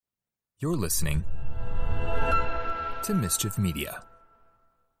You're listening to Mischief Media.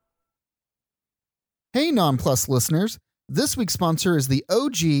 Hey, Non-Plus listeners. This week's sponsor is the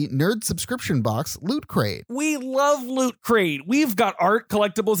OG Nerd subscription box, Loot Crate. We love Loot Crate. We've got art,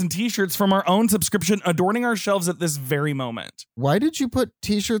 collectibles, and t-shirts from our own subscription adorning our shelves at this very moment. Why did you put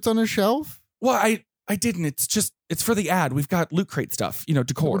t-shirts on a shelf? Well, I didn't. It's for the ad. We've got Loot Crate stuff,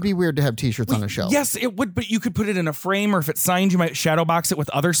 decor. It would be weird to have t-shirts on a shelf. Yes, it would, but you could put it in a frame, or if it's signed, you might shadow box it with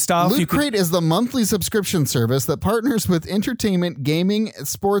other stuff. Loot Crate is the monthly subscription service that partners with entertainment, gaming,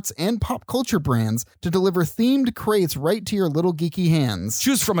 sports, and pop culture brands to deliver themed crates right to your little geeky hands.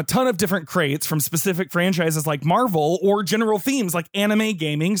 Choose from a ton of different crates from specific franchises like Marvel or general themes like anime,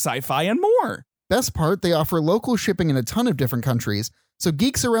 gaming, sci-fi, and more. Best part, they offer local shipping in a ton of different countries, so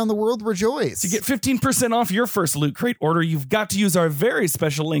geeks around the world rejoice. To get 15% off your first Loot Crate order, you've got to use our very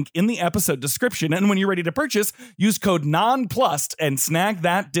special link in the episode description. And when you're ready to purchase, use code NONPLUS and snag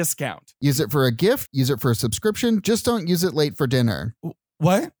that discount. Use it for a gift, use it for a subscription, just don't use it late for dinner.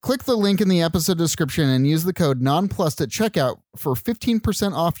 What? Click the link in the episode description and use the code NONPLUS at checkout for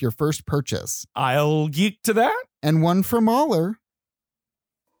 15% off your first purchase. I'll geek to that. And one for Mahler.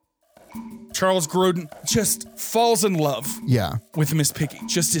 Charles Grodin just falls in love with Miss Piggy,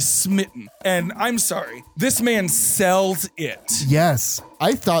 just is smitten. And I'm sorry, this man sells it. Yes.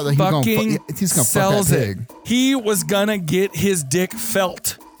 I thought that he's gonna fuck that pig. He was gonna get his dick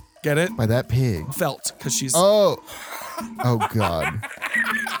felt. Get it? By that pig. Felt, because she's... Oh God.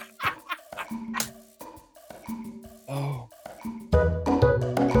 Oh.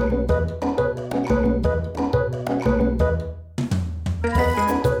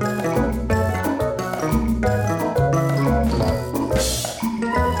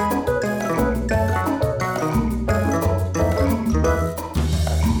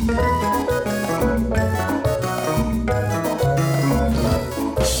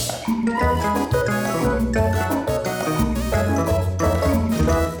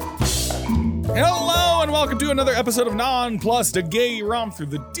 Another episode of Non-Plus, a gay romp through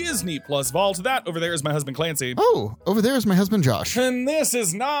the Disney Plus vault. That over there is my husband Clancy. Oh, over there is my husband Josh. And this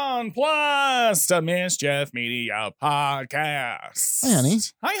is Non-Plus, a Mischief Media podcast. Hi, honey.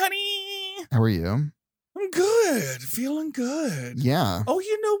 Hi, honey. How are you? I'm good. Feeling good. Yeah. Oh,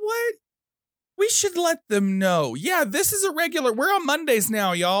 you know what? We should let them know. Yeah, this is a regular. We're on Mondays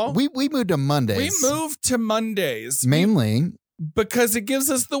now, y'all. We moved to Mondays. We moved to Mondays. Mainly because it gives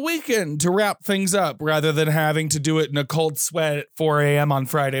us the weekend to wrap things up rather than having to do it in a cold sweat at 4 a.m. on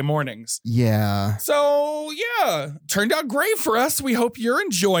Friday mornings. Yeah. So, yeah, turned out great for us. We hope you're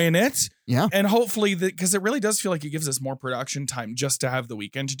enjoying it. Yeah. And hopefully, because it really does feel like it gives us more production time just to have the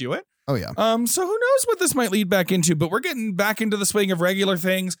weekend to do it. Oh, yeah. So who knows what this might lead back into, but we're getting back into the swing of regular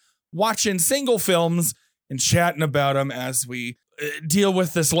things, watching single films and chatting about them as we deal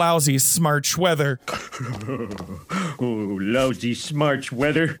with this lousy Smarch weather. Oh, lousy Smarch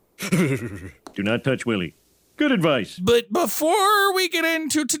weather. Do not touch Willie. Good advice. But before we get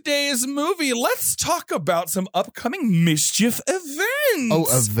into today's movie, let's talk about some upcoming Mischief events. Oh,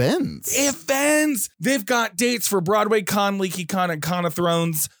 events. Events. They've got dates for Broadway Con, Leaky Con, and Con of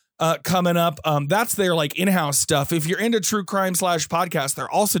Thrones coming up. That's their in-house stuff. If you're into true crime / podcast, they're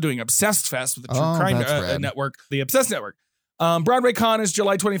also doing Obsessed Fest with the True Crime Network, the Obsessed Network. Broadway Con is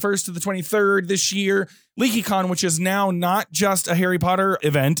July 21st to the 23rd this year. Leaky Con, which is now not just a Harry Potter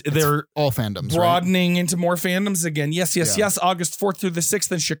event. They're all fandoms, broadening into more fandoms again. Yes. August 4th through the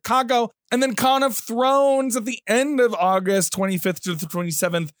 6th in Chicago. And then Con of Thrones at the end of August, 25th to the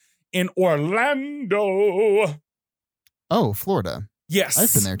 27th in Orlando. Oh, Florida. Yes.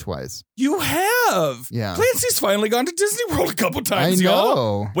 I've been there twice. You have? Yeah. Clancy's finally gone to Disney World a couple times, I know.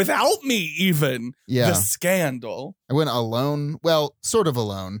 y'all. Without me, even. Yeah. The scandal. I went alone. Well, sort of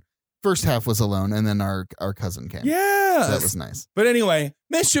alone. First half was alone, and then our cousin came. Yes. So that was nice. But anyway,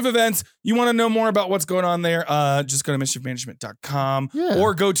 Mischief events. You want to know more about what's going on there, just go to mischiefmanagement.com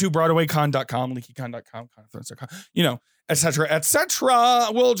or go to BroadwayCon.com, LeakyCon.com, ConofThrones.com, et cetera, et cetera.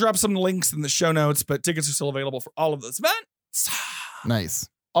 We'll drop some links in the show notes, but tickets are still available for all of those events. Nice.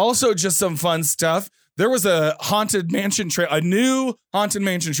 Also, just some fun stuff. There was a Haunted Mansion trailer, a new Haunted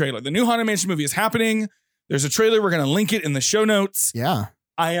Mansion trailer. The new Haunted Mansion movie is happening. There's a trailer. We're going to link it in the show notes. Yeah.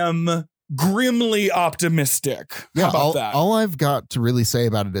 I am grimly optimistic. Yeah, How about that? All I've got to really say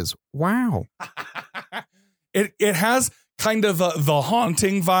about it is, wow. It has kind of the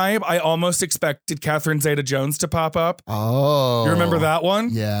haunting vibe. I almost expected Catherine Zeta-Jones to pop up. Oh. You remember that one?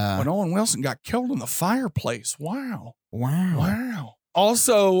 Yeah. When Owen Wilson got killed in the fireplace. Wow. Wow.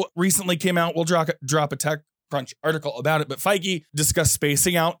 Also, recently came out, we'll drop a TechCrunch article about it, but Feige discussed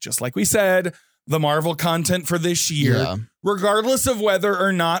spacing out, just like we said. the Marvel content for this year, Yeah. regardless of whether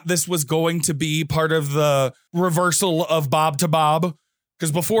or not this was going to be part of the reversal of Bob to Bob,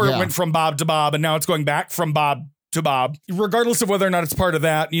 because before it went from Bob to Bob and now it's going back from Bob to Bob. Regardless of whether or not it's part of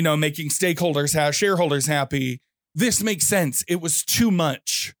that, you know, making stakeholders, shareholders happy, this makes sense. It was too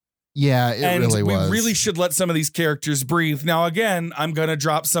much. Yeah, it really was. We really should let some of these characters breathe. Now, again, I'm going to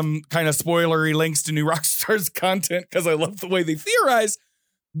drop some kind of spoilery links to new Rockstar's content because I love the way they theorize,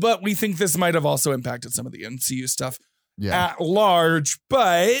 but we think this might have also impacted some of the MCU stuff at large.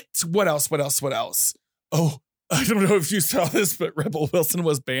 But what else? Oh, I don't know if you saw this, but Rebel Wilson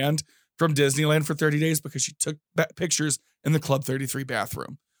was banned from Disneyland for 30 days because she took pictures in the Club 33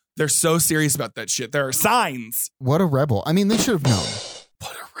 bathroom. They're so serious about that shit. There are signs. What a rebel. I mean, they should have known.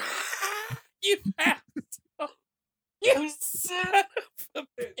 What a you asshole. You son of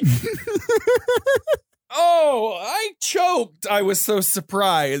a bitch. Oh, I choked. I was so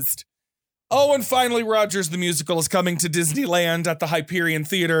surprised. Oh, and finally, Rogers the Musical is coming to Disneyland at the Hyperion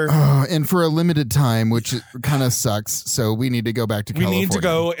Theater. And for a limited time, which kind of sucks. So we need to go back to California. We need to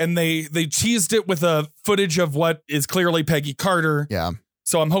go. And they cheesed it with a footage of what is clearly Peggy Carter. Yeah.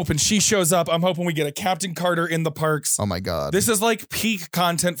 So I'm hoping she shows up. I'm hoping we get a Captain Carter in the parks. Oh, my God. This is like peak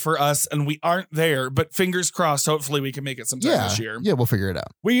content for us, and we aren't there. But fingers crossed, hopefully we can make it sometime this year. Yeah, we'll figure it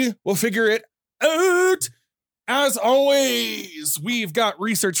out. We will figure it out. As always, we've got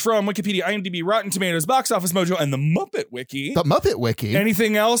research from Wikipedia, IMDb, Rotten Tomatoes, Box Office Mojo, and the Muppet Wiki. The Muppet Wiki.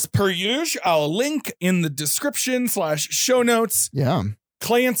 Anything else, per usual, I'll link in the description /show notes. Yeah.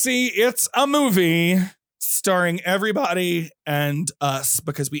 Clancy, it's a movie starring everybody and us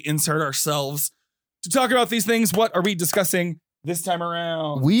because we insert ourselves to talk about these things. What are we discussing this time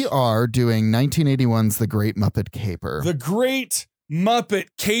around? We are doing 1981's The Great Muppet Caper. The Great Muppet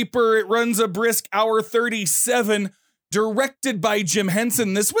Caper. It runs a brisk hour 37, directed by Jim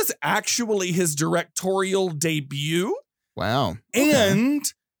Henson. This was actually his directorial debut. Wow. And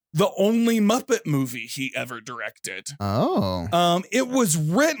the only Muppet movie he ever directed. Oh. It was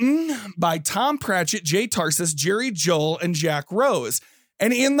written by Tom Pratchett, Jay Tarsis, Jerry Joel, and Jack Rose.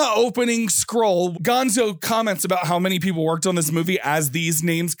 And in the opening scroll, Gonzo comments about how many people worked on this movie as these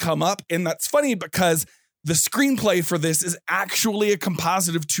names come up. And that's funny because the screenplay for this is actually a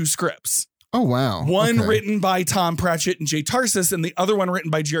composite of 2 scripts. Oh, wow. One written by Tom Pratchett and Jay Tarsis, and the other one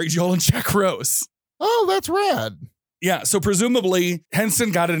written by Jerry Joel and Jack Rose. Oh, that's rad. Yeah, so presumably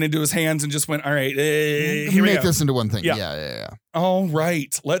Henson got it into his hands and just went, all right, here we make go. this into one thing. Yeah. All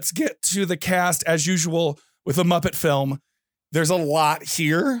right, let's get to the cast as usual with a Muppet film. There's a lot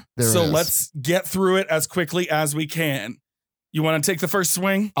here, let's get through it as quickly as we can. You want to take the first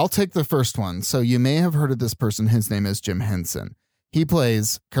swing? I'll take the first one. So you may have heard of this person. His name is Jim Henson. He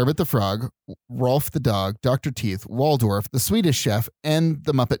plays Kermit the Frog, Rolf the Dog, Dr. Teeth, Waldorf, the Swedish Chef, and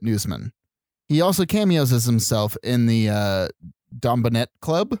the Muppet Newsman. He also cameos as himself in the Dubonnet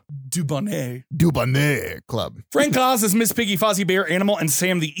Club. Dubonnet Club. Frank Oz as Miss Piggy, Fozzie Bear, Animal, and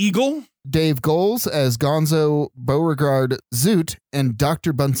Sam the Eagle. Dave Goles as Gonzo, Beauregard, Zoot, and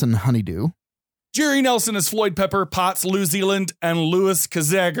Dr. Bunsen Honeydew. Jerry Nelson as Floyd Pepper, Potts, Lou Zealand, and Louis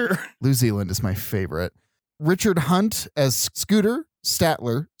Kazager. Lou Zealand is my favorite. Richard Hunt as Scooter,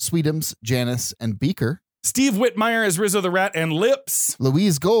 Statler, Sweetums, Janice, and Beaker. Steve Whitmire as Rizzo the Rat and Lips.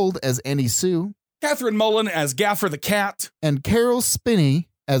 Louise Gold as Annie Sue. Catherine Mullen as Gaffer the Cat. And Carol Spinney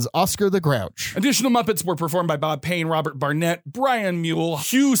as Oscar the Grouch. Additional Muppets were performed by Bob Payne, Robert Barnett, Brian Mule,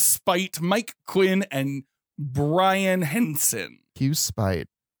 Hugh Spite, Mike Quinn, and Brian Henson. Hugh Spite.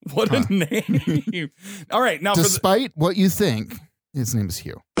 What a name. All right. Now, despite what you think, his name is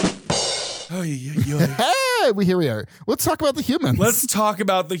Hugh. Hey, here we are. Let's talk about the humans. Let's talk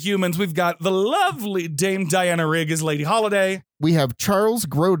about the humans. We've got the lovely Dame Diana Rigg as Lady Holiday. We have Charles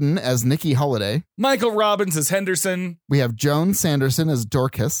Grodin as Nikki Holiday. Michael Robbins as Henderson. We have Joan Sanderson as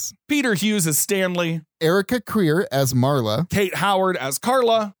Dorcas. Peter Hughes as Stanley. Erica Creer as Marla. Kate Howard as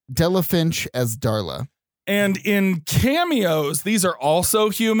Carla. Della Finch as Darla. And in cameos, these are also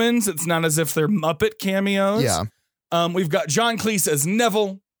humans. It's not as if they're Muppet cameos. Yeah. We've got John Cleese as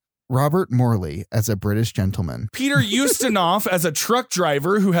Neville. Robert Morley as a British gentleman. Peter Ustinov as a truck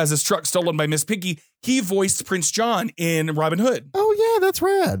driver who has his truck stolen by Miss Piggy. He voiced Prince John in Robin Hood. Oh, yeah, that's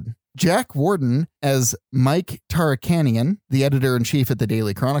rad. Jack Warden as Mike Tarakanian, the editor-in-chief at the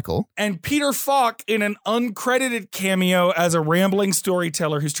Daily Chronicle. And Peter Falk in an uncredited cameo as a rambling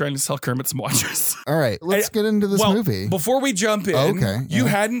storyteller who's trying to sell Kermit some watches. All right, let's get into this movie. Before we jump in, you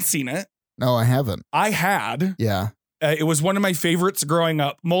hadn't seen it. No, I haven't. I had. Yeah. It was one of my favorites growing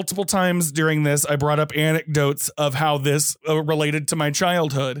up. Multiple times during this, I brought up anecdotes of how this related to my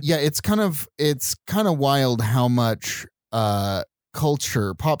childhood. Yeah, it's kind of wild how much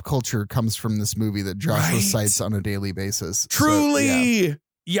culture, pop culture comes from this movie that Josh recites on a daily basis. Truly.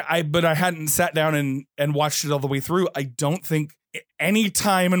 So, but I hadn't sat down and watched it all the way through. I don't think any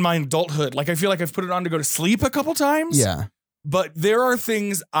time in my adulthood, like I feel like I've put it on to go to sleep a couple times. Yeah. But there are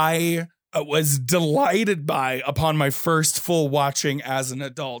things I was delighted by upon my first full watching as an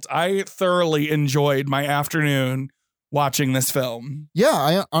adult. I thoroughly enjoyed my afternoon watching this film. Yeah,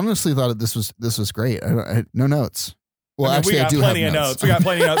 I honestly thought this was great. I no notes. Well, actually, we got I do plenty have of notes. We got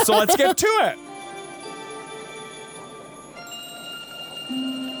plenty of notes. So let's get to it.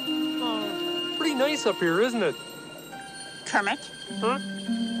 Pretty nice up here, isn't it? Kermit? Huh?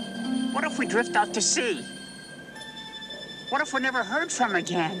 What if we drift out to sea? What if we're never heard from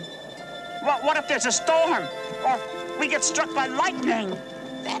again? What if there's a storm? Or we get struck by lightning?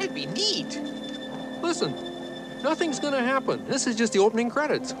 That'd be neat. Listen, nothing's gonna happen. This is just the opening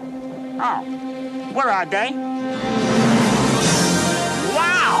credits. Oh, where are they?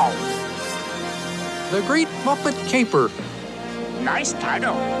 Wow! The Great Muppet Caper. Nice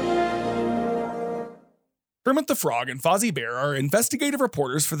title. Kermit the Frog and Fozzie Bear are investigative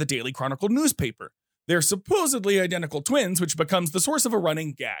reporters for the Daily Chronicle newspaper. They're supposedly identical twins, which becomes the source of a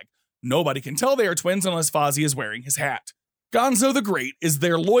running gag. Nobody can tell they are twins unless Fozzie is wearing his hat. Gonzo the Great is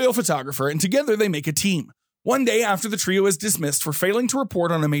their loyal photographer, and together they make a team. One day after the trio is dismissed for failing to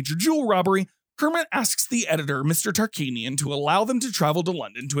report on a major jewel robbery, Kermit asks the editor, Mr. Tarkanian, to allow them to travel to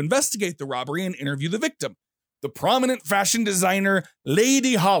London to investigate the robbery and interview the victim, the prominent fashion designer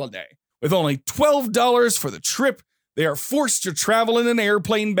Lady Holiday. With only $12 for the trip, they are forced to travel in an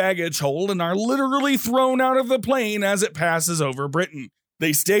airplane baggage hold and are literally thrown out of the plane as it passes over Britain.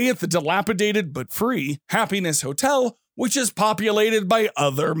 They stay at the dilapidated but free Happiness Hotel, which is populated by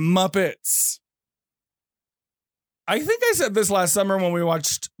other Muppets. I think I said this last summer when we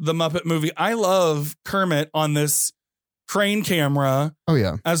watched the Muppet movie. I love Kermit on this crane camera. Oh,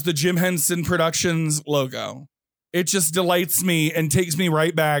 yeah. As the Jim Henson Productions logo. It just delights me and takes me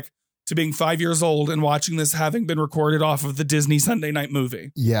right back to being 5 years old and watching this having been recorded off of the Disney Sunday Night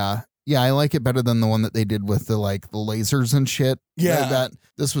Movie. Yeah. Yeah, I like it better than the one that they did with the lasers and shit. Yeah.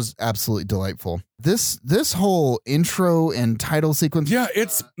 This was absolutely delightful. This whole intro and title sequence. Yeah,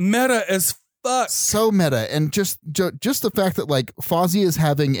 it's meta as fuck. So meta. And just the fact that Fozzie is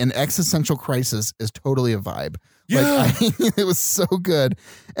having an existential crisis is totally a vibe. Yeah. It was so good.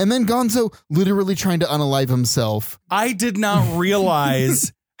 And then Gonzo literally trying to unalive himself. I did not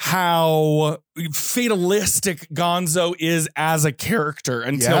realize how fatalistic Gonzo is as a character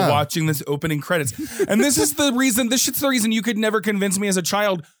until watching this opening credits. And this shit's the reason you could never convince me as a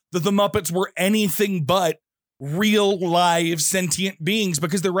child that the Muppets were anything but real, live, sentient beings,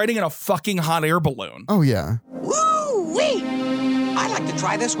 because they're riding in a fucking hot air balloon. Oh, yeah. Woo-wee! I'd like to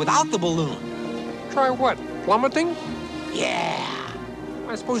try this without the balloon. Try what? Plummeting? Yeah.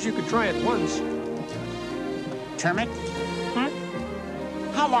 I suppose you could try it once. Kermit?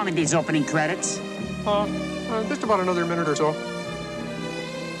 How long are these opening credits? Just about another minute or so.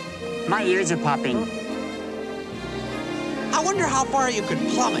 My ears are popping. I wonder how far you could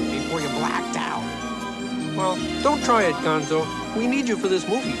plummet before you blacked out. Well, don't try it, Gonzo. We need you for this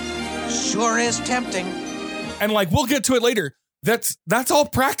movie. Sure is tempting. And we'll get to it later. That's all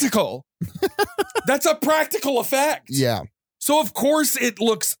practical. That's a practical effect. Yeah. So of course it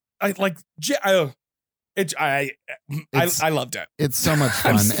looks I loved it. It's so much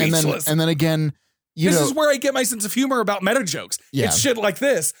fun. And then again, this is where I get my sense of humor about meta jokes. Yeah. It's shit like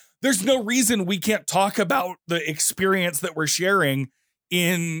this. There's no reason we can't talk about the experience that we're sharing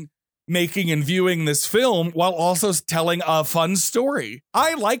in making and viewing this film while also telling a fun story.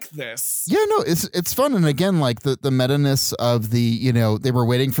 I like this. Yeah, no, it's fun. And again, the meta-ness of they were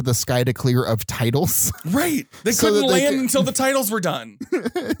waiting for the sky to clear of titles. Right. They couldn't land until the titles were done.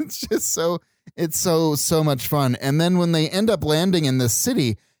 It's just it's so much fun. And then when they end up landing in this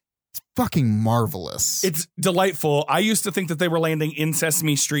city, it's fucking marvelous. It's delightful. I used to think that they were landing in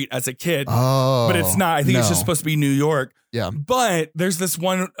Sesame Street as a kid. Oh, but it's not. I think it's just supposed to be New York. Yeah. But there's this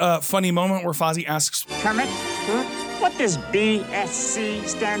one funny moment where Fozzie asks, Kermit, what does BSC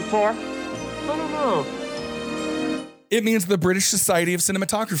stand for? I don't know. It means the British Society of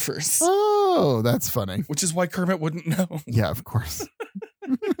Cinematographers. Oh, that's funny. Which is why Kermit wouldn't know. Yeah, of course.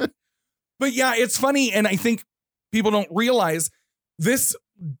 But yeah, it's funny. And I think people don't realize this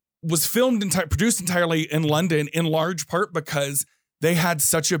was produced entirely in London, in large part because they had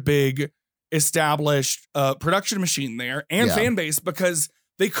such a big established production machine there and fan base, because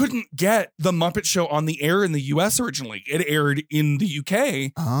they couldn't get the Muppet Show on the air in the US originally. It aired in the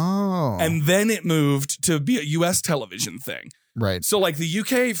UK. Oh. And then it moved to be a US television thing. Right. So the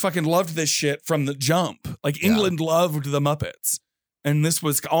UK fucking loved this shit from the jump. England loved the Muppets. And this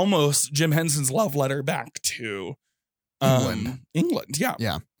was almost Jim Henson's love letter back to England. Yeah.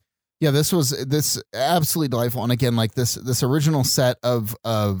 Yeah. Yeah, this absolutely delightful. And again, like this original set of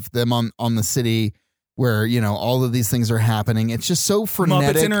them on the city where, you know, all of these things are happening. It's just so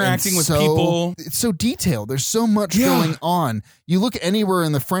frenetic. Muppets interacting with people. It's so detailed. There's so much going on. You look anywhere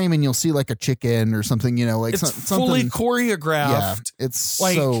in the frame and you'll see like a chicken or something, you know, like it's something fully choreographed. Yeah, it's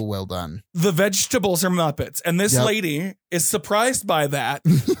like, so well done. The vegetables are Muppets. And this lady is surprised by that.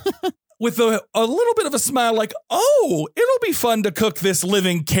 With a little bit of a smile, like, oh, it'll be fun to cook this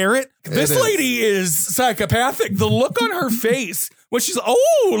living carrot. This lady is psychopathic. The look on her face when she's,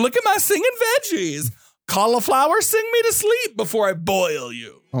 oh, look at my singing veggies. Cauliflower, sing me to sleep before I boil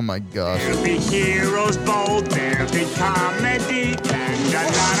you. Oh, my gosh. There'll be heroes bold, there'll be comedy, and a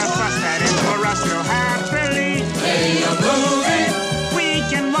lot of fuss that is for us real happily. Hey, a movie. We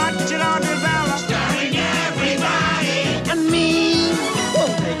can watch it all develop. Starring everybody and me.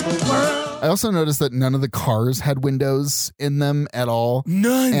 I also noticed that none of the cars had windows in them at all.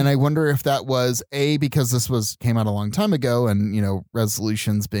 None. And I wonder if that was because this came out a long time ago and, you know,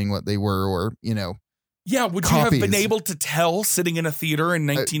 resolutions being what they were, or, you know. Yeah, would copies. you have been able to tell sitting in a theater in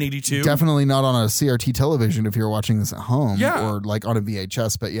 1982? Definitely not on a CRT television if you're watching this at home. Yeah. Or like on a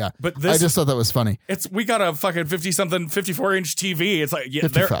VHS. But yeah, but this, I just thought that was funny. We got a fucking 50-something 54-inch TV. It's like, yeah,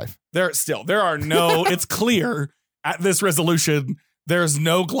 55. There are no, it's clear at this resolution. There's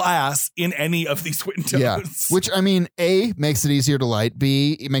no glass in any of these windows. Yeah, which, I mean, A, makes it easier to light.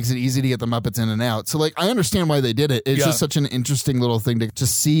 B, it makes it easy to get the Muppets in and out. So, like, I understand why they did it. It's just such an interesting little thing to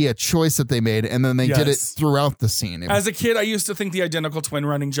see a choice that they made, and then they did it throughout the scene. As a kid, I used to think the identical twin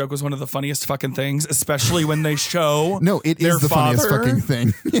running joke was one of the funniest fucking things, especially when they show No, it is the funniest fucking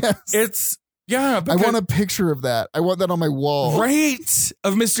thing. Yes. Yeah, I want a picture of that. I want that on my wall. Right.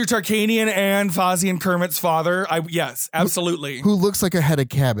 Of Mr. Tarkanian and Fozzie and Kermit's father. Yes, absolutely. Who looks like a head of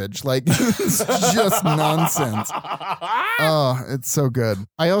cabbage. Like, it's just nonsense. Oh, it's so good.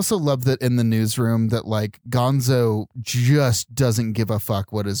 I also love that in the newsroom that, like, Gonzo just doesn't give a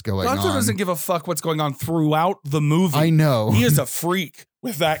fuck what is going on. Gonzo doesn't give a fuck what's going on throughout the movie. I know. He is a freak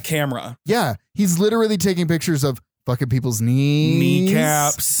with that camera. Yeah. He's literally taking pictures of fucking people's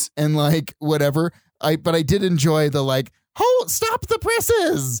kneecaps and like whatever. But I did enjoy the like, oh, stop the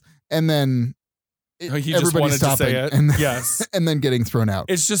presses, and then everybody stopping and yes, and then getting thrown out.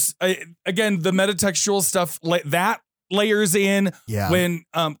 It's just again the metatextual stuff that layers in when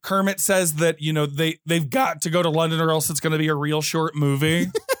Kermit says that, you know, they've got to go to London or else it's going to be a real short movie.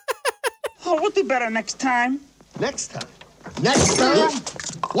 Oh, we'll do better next time. Next time? Next time?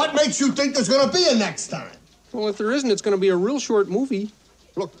 What makes you think there's going to be a next time? Well, if there isn't, it's going to be a real short movie.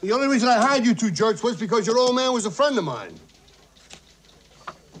 Look, the only reason I hired you two jerks was because your old man was a friend of mine.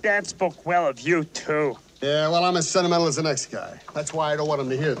 Dad spoke well of you, too. Yeah, well, I'm as sentimental as the next guy. That's why I don't want him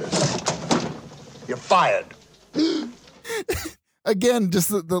to hear this. You're fired. Again, just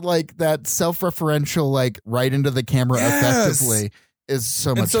the like that self-referential, like right into the camera effectively is so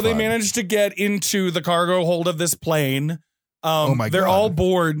much fun. And so they managed to get into the cargo hold of this plane. Oh my God. They're all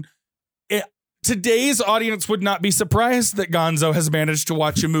bored. Today's audience would not be surprised that Gonzo has managed to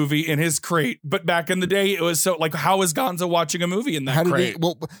watch a movie in his crate. But back in the day, it was so like, how is Gonzo watching a movie in that crate?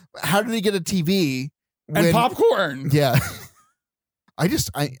 How did he get a TV and popcorn? Yeah.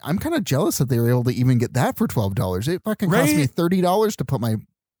 I'm kind of jealous that they were able to even get that for $12. It fucking cost me $30 to put my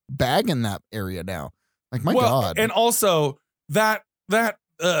bag in that area now. Like, my God. And also that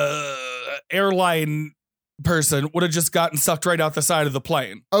airline person would have just gotten sucked right out the side of the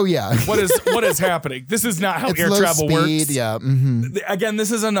plane. Oh yeah. What is happening? This is not how air travel works. Yeah. Mm-hmm. Again,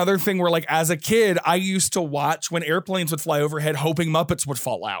 this is another thing where, like, as a kid, I used to watch when airplanes would fly overhead, hoping Muppets would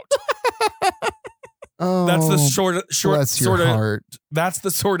fall out. Oh, that's the short sort of heart. That's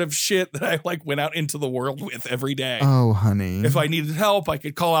the sort of shit that I like went out into the world with every day. Oh, honey. If I needed help, I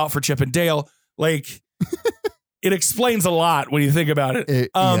could call out for Chip and Dale. Like, it explains a lot when you think about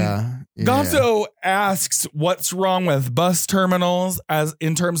it. Gonzo asks what's wrong with bus terminals as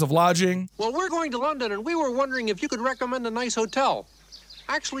in terms of lodging. Well, we're going to London, and we were wondering if you could recommend a nice hotel.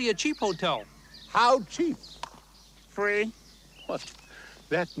 Actually, a cheap hotel. How cheap? Free. What?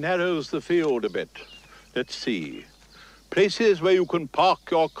 That narrows the field a bit. Let's see. Places where you can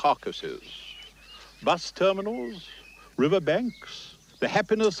park your carcasses. Bus terminals, river banks, the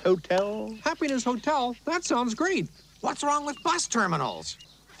Happiness Hotel. Happiness Hotel? That sounds great. What's wrong with bus terminals?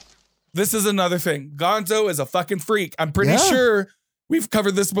 This is another thing. Gonzo is a fucking freak. I'm pretty sure we've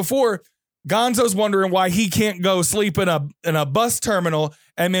covered this before. Gonzo's wondering why he can't go sleep in a bus terminal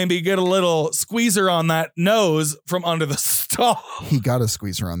and maybe get a little squeezer on that nose from under the stall. He got a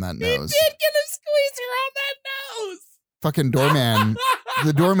squeezer on that nose. He did get a squeezer on that nose. fucking doorman,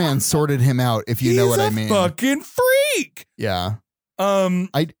 the doorman sorted him out, if you know what I mean. He's a fucking freak. Yeah.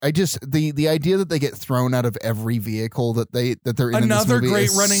 I just the idea that they get thrown out of every vehicle that they're in another this movie great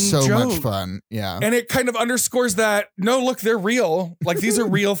is running so joke. much fun. Yeah. And it kind of underscores that, no, look, they're real. Like, these are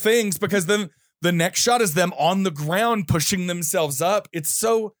real things, because then the next shot is them on the ground pushing themselves up. It's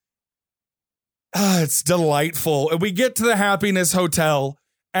so it's delightful. And we get to the Happiness Hotel,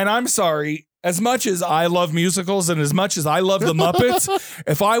 and I'm sorry, as much as I love musicals and as much as I love the Muppets,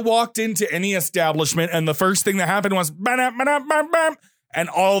 if I walked into any establishment and the first thing that happened was and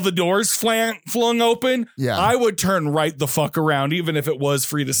all the doors flung open, yeah, I would turn right the fuck around, even if it was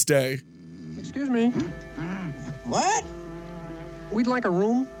free to stay. Excuse me. What? We'd like a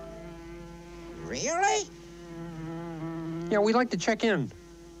room. Really? Yeah, we'd like to check in.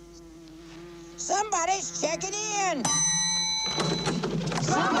 Somebody's checking in.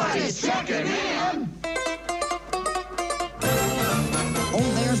 Somebody's checking in.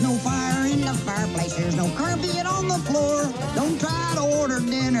 Oh, there's no fire in the fireplace. There's no carpet on the floor. Don't try to order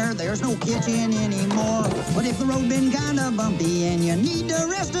dinner. There's no kitchen anymore. But if the road been kind of bumpy and you need to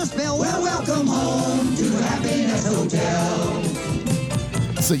rest a spell, well, welcome home to Happiness Hotel.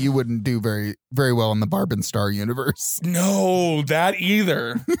 So you wouldn't do very, very well in the Barb and Star universe. No, that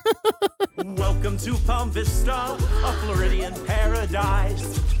either. Welcome to Palm Vista, a Floridian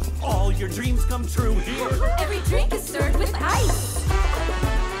paradise. All your dreams come true here. Every drink is served with ice.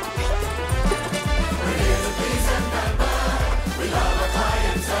 We're here to please and pamper. We love our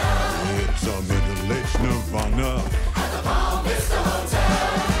clientele. It's a middle-aged Nirvana. At the Palm Vista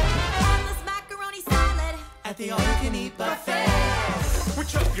Hotel. Endless macaroni salad. At the all-you-can-eat buffet. We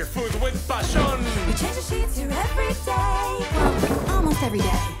chop your food with passion. We change the sheets here every day. Well, almost every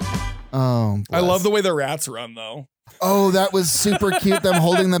day. Oh, I love the way the rats run, though. Oh, that was super cute. Them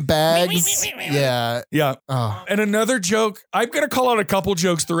holding the bags. Yeah. Yeah. Oh. And another joke, I'm going to call out a couple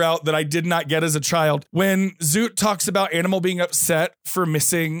jokes throughout that I did not get as a child. When Zoot talks about Animal being upset for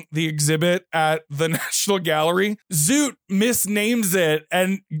missing the exhibit at the National Gallery, Zoot misnames it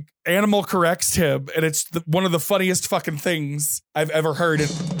and Animal corrects him. And it's one of the funniest fucking things I've ever heard.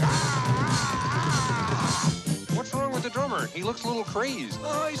 What's wrong with the drummer? He looks a little crazed.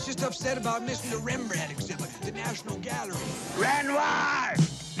 Oh, he's just upset about missing the Rembrandt exhibit at the National Gallery. Renoir!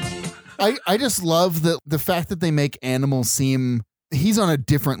 I just love the fact that they make Animal seem he's on a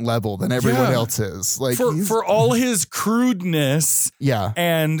different level than everyone else is. Like for all his crudeness, yeah,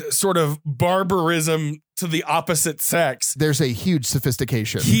 and sort of barbarism to the opposite sex, there's a huge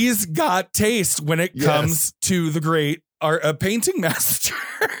sophistication. He's got taste when it comes to the great painting master.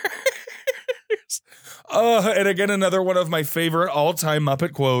 And again, another one of my favorite all-time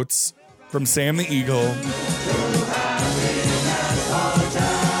Muppet quotes from Sam the Eagle.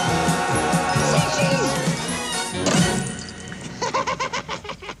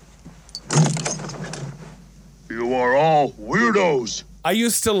 You are all weirdos. I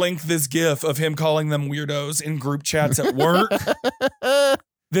used to link this gif of him calling them weirdos in group chats at work.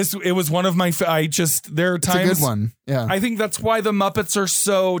 It was one of my, there are times. It's a good one. Yeah. I think that's why the Muppets are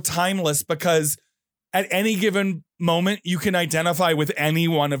so timeless, because at any given moment, you can identify with any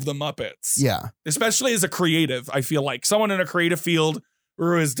one of the Muppets. Yeah. Especially as a creative, I feel like someone in a creative field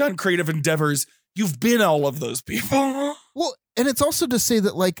or who has done creative endeavors, you've been all of those people. Well, and it's also to say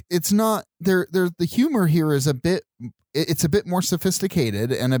that, like, it's not the humor here is it's a bit more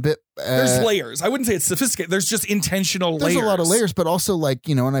sophisticated and a bit there's layers. I wouldn't say it's sophisticated. There's just intentional layers. There's a lot of layers, but also, like,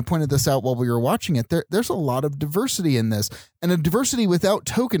 you know, and I pointed this out while we were watching it, there's a lot of diversity in this, and a diversity without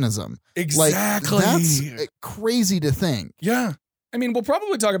tokenism. Exactly. Like, that's crazy to think. Yeah. I mean, we'll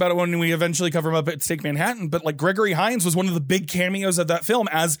probably talk about it when we eventually cover Muppet Take Manhattan, but like Gregory Hines was one of the big cameos of that film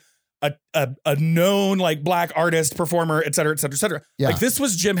as a known, like, black artist, performer, et cetera, et cetera, et cetera. Yeah. Like, this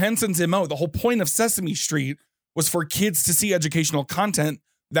was Jim Henson's MO. The whole point of Sesame Street was for kids to see educational content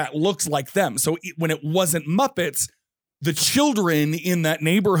that looks like them. So when it wasn't Muppets, the children in that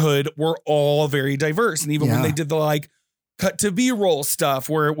neighborhood were all very diverse. And even when they did the, like, cut to B-roll stuff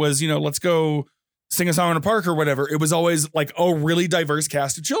where it was, you know, let's go sing a song in a park or whatever, it was always like a really diverse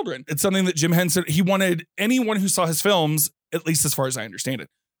cast of children. It's something that Jim Henson, he wanted anyone who saw his films, at least as far as I understand it,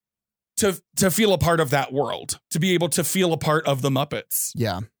 to feel a part of that world, to be able to feel a part of the Muppets.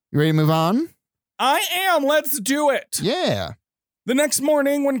 Yeah. You ready to move on? I am. Let's do it. Yeah. The next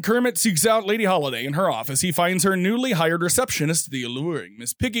morning, when Kermit seeks out Lady Holiday in her office, he finds her newly hired receptionist, the alluring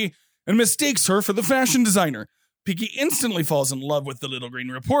Miss Piggy, and mistakes her for the fashion designer. Piggy instantly falls in love with the little green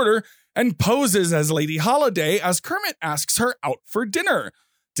reporter and poses as Lady Holiday as Kermit asks her out for dinner.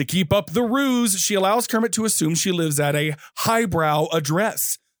 To keep up the ruse, she allows Kermit to assume she lives at a highbrow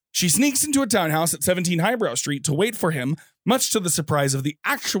address. She sneaks into a townhouse at 17 Highbrow Street to wait for him, much to the surprise of the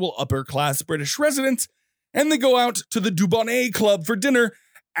actual upper-class British residents, and they go out to the Dubonnet Club for dinner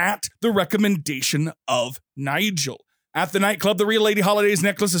at the recommendation of Nigel. At the nightclub, the real Lady Holiday's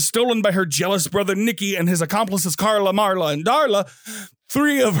necklace is stolen by her jealous brother Nicky and his accomplices Carla, Marla, and Darla,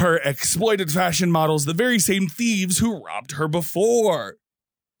 3 of her exploited fashion models, the very same thieves who robbed her before.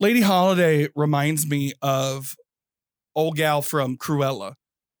 Lady Holiday reminds me of old gal from Cruella,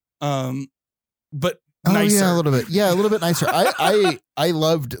 but nicer. Yeah, a little bit. Yeah, a little bit nicer. I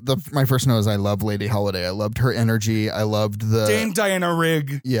loved my first note is I love Lady Holiday. I loved her energy. I loved the Dame Diana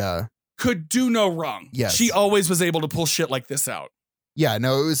Rigg. Yeah. Could do no wrong. Yes. She always was able to pull shit like this out. Yeah,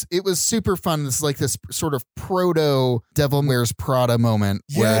 no, it was super fun. This is like this sort of proto Devil Wears Prada moment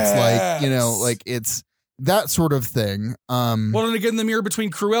where it's like, you know, like it's that sort of thing. Well, and again, the mirror between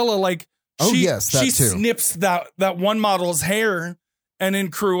Cruella, like she snips that one model's hair, and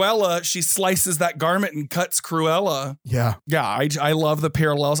in Cruella, she slices that garment and cuts Cruella. Yeah. Yeah, I love the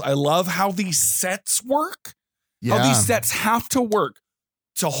parallels. I love how these sets work. Yeah. How these sets have to work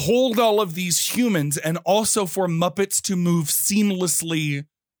to hold all of these humans and also for Muppets to move seamlessly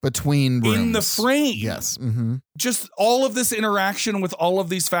between rooms. In the frame. Yes. Mm-hmm. Just all of this interaction with all of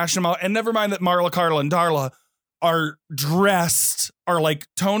these fashion models, and never mind that Marla, Carla, and Darla are dressed, are like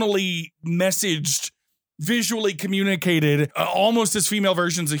tonally messaged, visually communicated, almost as female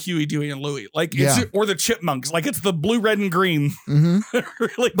versions of Huey, Dewey, and Louie. Like, or the Chipmunks. Like, it's the blue, red, and green. Mm-hmm.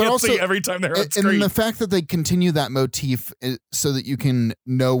 Really but gets also, me every time they're on screen. And the fact that they continue that motif so that you can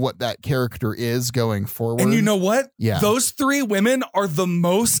know what that character is going forward. And you know what? Yeah. Those 3 women are the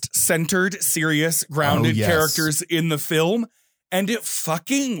most centered, serious, grounded characters in the film. And it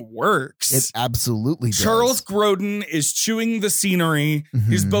fucking works. It absolutely does. Charles Grodin is chewing the scenery. Mm-hmm.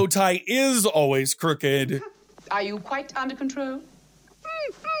 His bow tie is always crooked. Are you quite under control?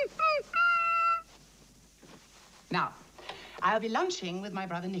 Now, I'll be lunching with my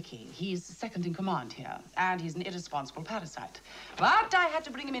brother Nicky. He's second in command here, and he's an irresponsible parasite. But I had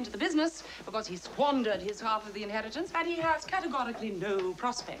to bring him into the business because he squandered his half of the inheritance, and he has categorically no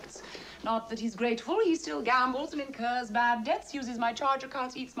prospects. Not that he's grateful, he still gambles and incurs bad debts, uses my charge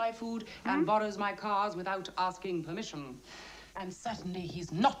accounts, eats my food, and borrows my cars without asking permission. And certainly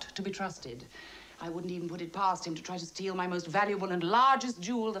he's not to be trusted. I wouldn't even put it past him to try to steal my most valuable and largest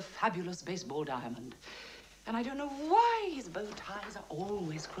jewel, the fabulous baseball diamond. And I don't know why his bow ties are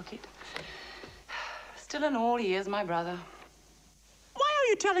always crooked. Still in all, he is my brother. Why are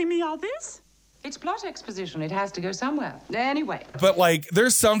you telling me all this? It's plot exposition. It has to go somewhere. Anyway. But, like,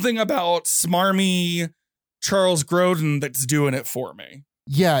 there's something about smarmy Charles Grodin that's doing it for me.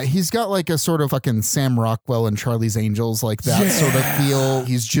 Yeah, he's got like a sort of fucking Sam Rockwell and Charlie's Angels, like that sort of feel.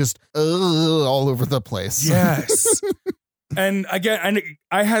 He's just all over the place. Yes. And again,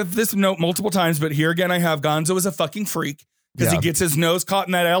 I have this note multiple times, but here again I have Gonzo is a fucking freak because he gets his nose caught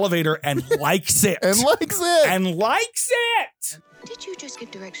in that elevator and likes it. And likes it. And likes it. Did you just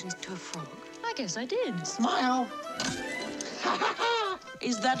give directions to a frog? I guess I did. Smile.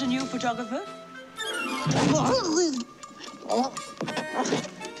 Is that a new photographer?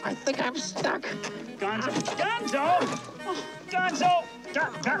 I think I'm stuck. Gonzo! Gonzo!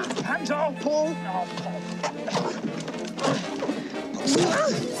 Gonzo! Gonzo! Pull.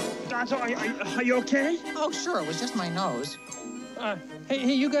 Gonzo, are you okay? Oh, sure. It was just my nose.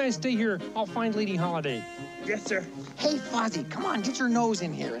 Hey, you guys stay here. I'll find Lady Holiday. Yes, sir. Hey, Fozzie, come on, get your nose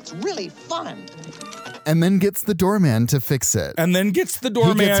in here. It's really fun. And then gets the doorman to fix it. And then gets the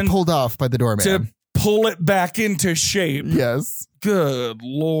doorman. He gets pulled off by the doorman. To pull it back into shape. Yes. Good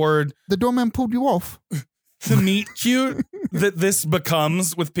Lord. The doorman pulled you off. The meet cute that this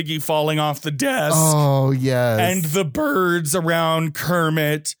becomes with Piggy falling off the desk. Oh, yes. And the birds around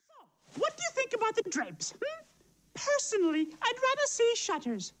Kermit. What do you think about the drapes? Personally, I'd rather see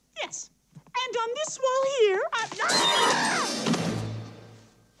shutters. Yes. And on this wall here,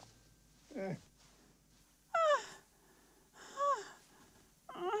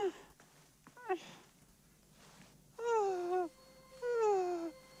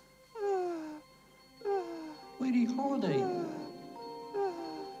 Lady Holiday.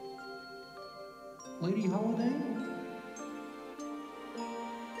 Lady Holiday?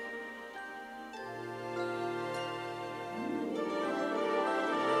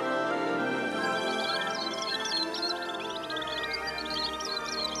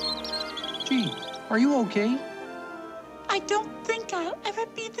 Gee, are you okay? I don't think I'll ever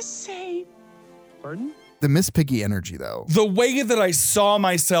be the same. Pardon? The Miss Piggy energy, though. The way that I saw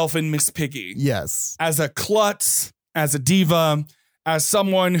myself in Miss Piggy. Yes. As a klutz, as a diva, as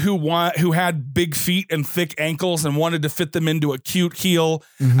someone who had big feet and thick ankles and wanted to fit them into a cute heel,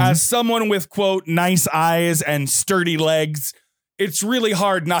 as someone with, quote, nice eyes and sturdy legs, it's really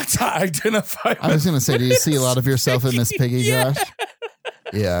hard not to identify with I was going to say, do you see a lot of yourself in Miss Piggy, Josh?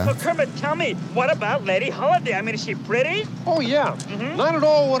 Yeah. Well, Kermit, tell me, what about Lady Holiday? I mean, is she pretty? Oh, yeah. Not at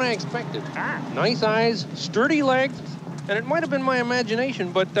all what I expected. Nice eyes, sturdy legs, and it might have been my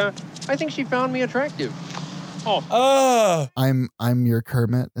imagination, but I think she found me attractive. I'm your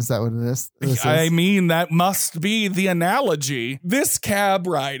Kermit. Is that what it is? I mean, that must be the analogy. This cab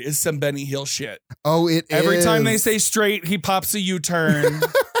ride is some Benny Hill shit. Oh, Every time they say straight, he pops a U-turn.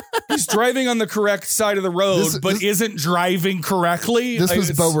 He's driving on the correct side of the road, but isn't driving correctly. This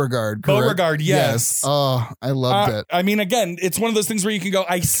was Beauregard, correct? Beauregard, yes. Oh, I loved it. I mean, again, it's one of those things where you can go,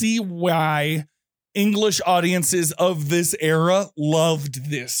 I see why English audiences of this era loved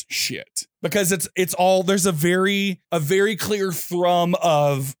this shit. Because it's all, there's a very clear thrum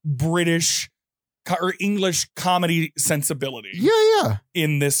of British or English comedy sensibility. Yeah.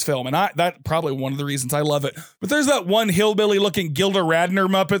 In this film. And that's probably one of the reasons I love it. But there's that one hillbilly looking Gilda Radner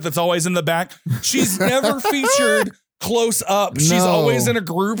Muppet that's always in the back. She's never featured close up. She's always in a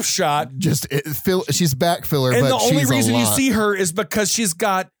group shot. She's back filler, and but the only she's reason a you lot. see her is because she's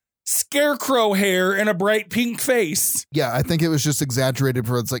got scarecrow hair and a bright pink face. Yeah, I think it was just exaggerated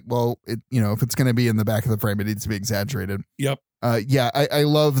for, it's like, well, if it's going to be in the back of the frame, it needs to be exaggerated. Yep. I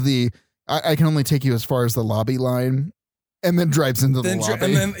love I can only take you as far as the lobby line, and then drives into the lobby.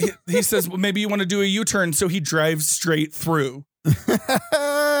 And then he says, well, maybe you want to do a U-turn, so he drives straight through.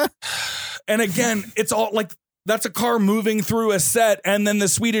 And again, it's all like, that's a car moving through a set, and then the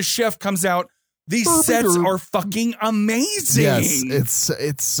Swedish Chef comes out. These sets are fucking amazing. Yes,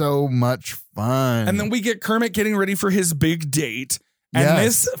 it's so much fun. And then we get Kermit getting ready for his big date. And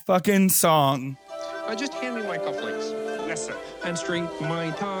this fucking song. Just hand me my cufflinks. Yes, sir. And straighten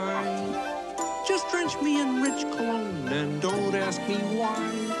my tie. Just drench me in rich cologne and don't ask me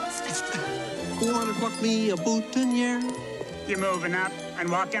why. Wanna pluck me a boutonniere? You're moving up and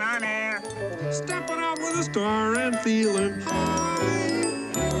walking on air. Stepping out with a star and feeling high.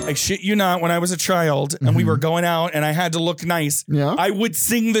 I shit you not, when I was a child and we were going out and I had to look nice, I would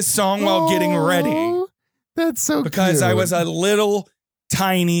sing this song while getting ready. That's so because cute. I was a little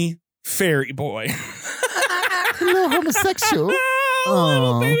tiny fairy boy. Little homosexual.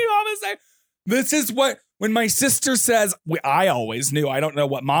 Little baby homosexual. This is what, when my sister says, I always knew, I don't know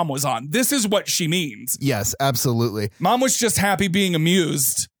what mom was on. This is what she means. Yes, absolutely. Mom was just happy being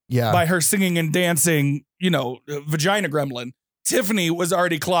amused by her singing and dancing, vagina gremlin. Tiffany was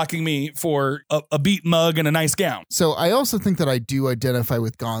already clocking me for a beat mug and a nice gown. So I also think that I do identify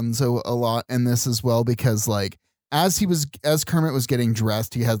with Gonzo a lot in this as well, because like as Kermit was getting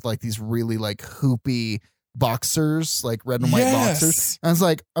dressed, he had like these really like hoopy boxers, like red and white boxers. And I was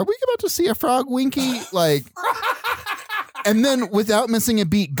like, are we about to see a frog Winky? Like, and then without missing a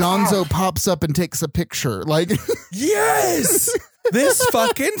beat, Gonzo pops up and takes a picture. Like, yes, this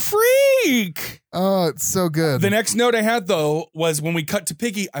fucking freak. Oh, it's so good. The next note I had though was when we cut to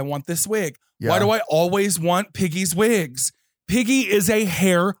Piggy, I want this wig. Why do I always want Piggy's wigs? Piggy is a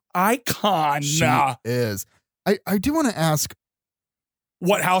hair icon. She is. I do want to ask,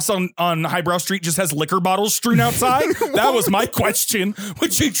 what house on Highbrow Street just has liquor bottles strewn outside? That was my question.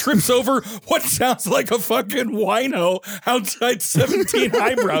 When she trips over what sounds like a fucking wino outside 17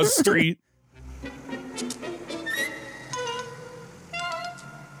 Highbrow Street.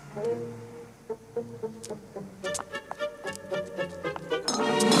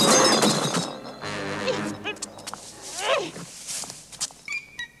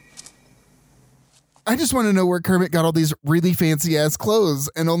 I just want to know where Kermit got all these really fancy ass clothes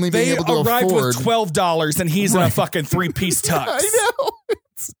and only being able to afford. They arrived with $12 and he's in a fucking 3-piece tux. I know.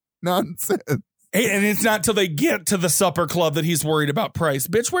 It's nonsense. And it's not till they get to the supper club that he's worried about price.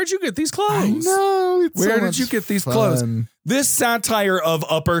 Bitch, where'd you get these clothes? I know. Where did you get these clothes? This satire of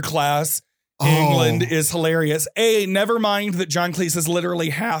upper class England is hilarious. Never mind that John Cleese is literally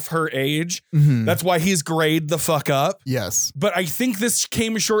half her age. Mm-hmm. That's why he's grayed the fuck up. Yes. But I think this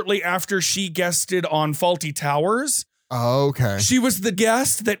came shortly after she guested on Fawlty Towers. Oh, okay. She was the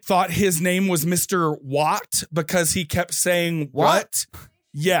guest that thought his name was Mr. Watt because he kept saying what?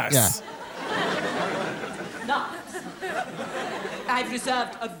 Yes. Yeah. Now, I've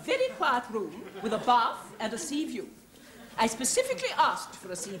reserved a very quiet room with a bath and a sea view. I specifically asked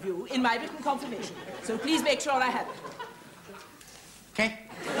for a sea view in my written confirmation, so please make sure I have it. Okay.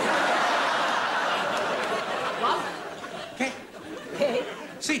 What? Okay. K?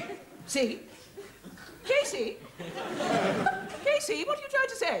 See. C? Casey? Casey, what are you trying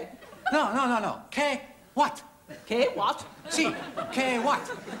to say? No. K what? K what? C.K.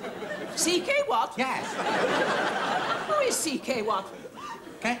 what? C.K. what? Yes. Who is C.K. what?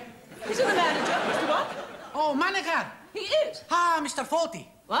 Okay. Is he the manager, Mr. Watt? Oh, manager. He is. Ah, Mr. Faulty.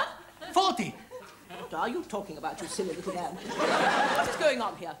 What? Faulty. What are you talking about, you silly little man? What is going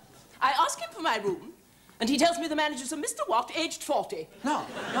on here? I ask him for my room, and he tells me the manager's a Mr. Watt, aged 40. No,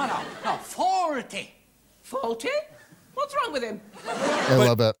 40. 40? What's wrong with him? I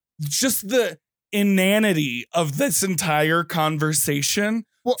love it. Just the inanity of this entire conversation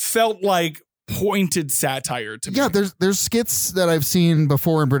felt like pointed satire to me. Yeah, there's skits that I've seen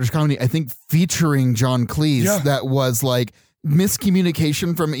before in British comedy, I think featuring John Cleese, that was like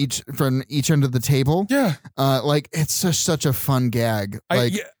miscommunication from each end of the table. Yeah. Like it's just such a fun gag.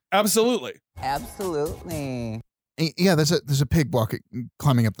 Absolutely. Absolutely. Yeah, there's a pig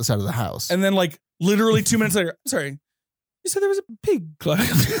climbing up the side of the house. And then like literally 2 minutes later, I'm sorry, you said there was a pig climbing.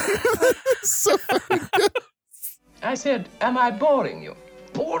 So fucking good. I said, am I boring you?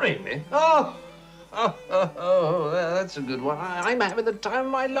 Boring me? Oh, that's a good one. I'm having the time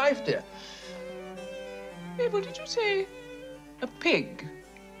of my life, dear. Mabel, did you say a pig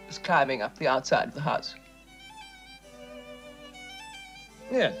is climbing up the outside of the house?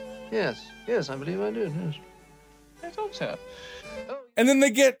 Yes, I believe I did, yes. I thought so. And then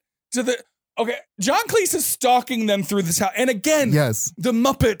they get to the... Okay, John Cleese is stalking them through this house. And again, the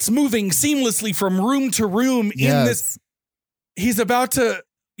Muppets moving seamlessly from room to room in this. He's about to,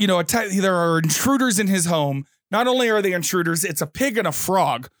 attack. There are intruders in his home. Not only are they intruders, it's a pig and a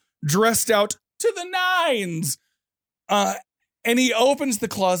frog dressed out to the nines. And he opens the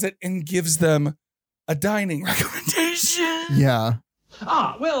closet and gives them a dining recommendation. Yeah.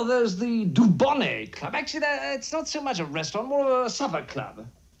 Ah, well, there's the Dubonnet Club. Actually, it's not so much a restaurant, more of a supper club.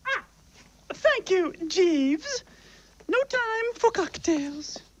 Thank you, Jeeves. No time for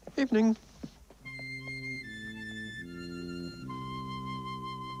cocktails. Evening.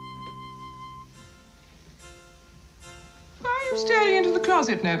 Why are you staring into the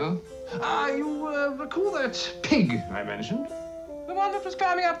closet, Noble? You recall that pig I mentioned? The one that was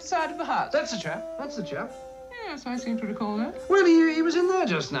climbing up the side of the house. That's the chap. Yes, I seem to recall that. Well, he was in there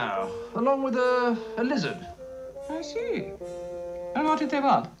just now, along with a lizard. I see. And what did they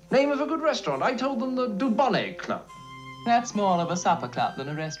want? Name of a good restaurant. I told them the Dubonnet Club. That's more of a supper club than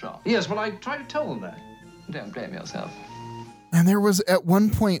a restaurant. Yes, well, I tried to tell them that. Don't blame yourself. And there was at one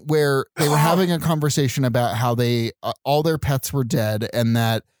point where they were having a conversation about how they all their pets were dead, and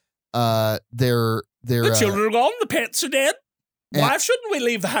that the children are gone, the pets are dead. Why shouldn't we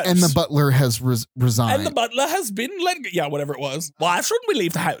leave the house? And the butler has resigned. And the butler has been let go. Yeah, whatever it was. Why shouldn't we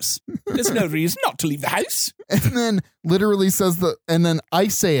leave the house? There's no reason not to leave the house. And then literally says and then I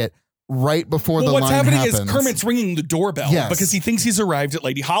say it right before the line happens. What's happening is Kermit's ringing the doorbell because he thinks he's arrived at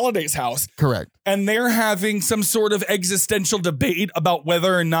Lady Holiday's house. Correct. And they're having some sort of existential debate about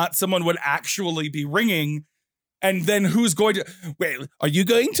whether or not someone would actually be ringing. And then who's going to... Well, are you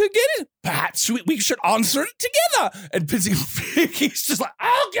going to get it? Perhaps we should answer it together. And Piggy's just like,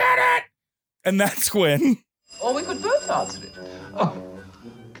 I'll get it. And that's when... Or we could both answer it. Oh,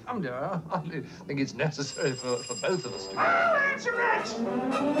 come down. I think it's necessary for both of us to... I'll answer it! I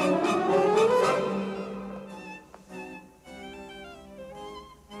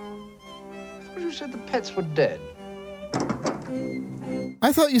thought you said the pets were dead.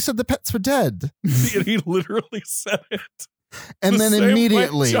 I thought you said the pets were dead. He literally said it. And then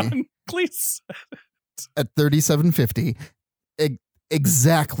immediately, John Cleese said it. At 37.50,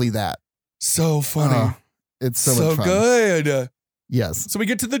 exactly that. So funny. It's so much fun. Good. Yes. So we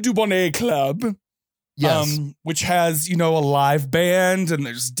get to the Dubonnet Club. Yes. Which has, a live band and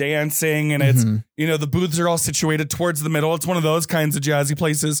there's dancing and it's, the booths are all situated towards the middle. It's one of those kinds of jazzy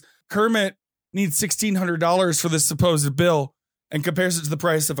places. Kermit needs $1,600 for this supposed bill and compares it to the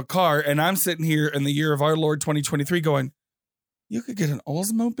price of a car. And I'm sitting here in the year of our Lord 2023 going, you could get an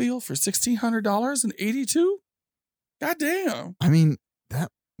Oldsmobile for $1,600 in 82? God damn. I mean,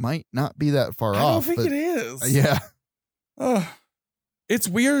 that might not be that far off. I don't think it is. Yeah. It's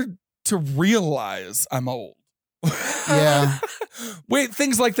weird to realize I'm old. Yeah. Wait,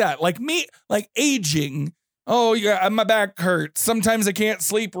 things like that. Like me, like aging. Oh, yeah, my back hurts. Sometimes I can't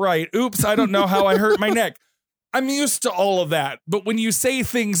sleep right. Oops, I don't know how I hurt my neck. I'm used to all of that. But when you say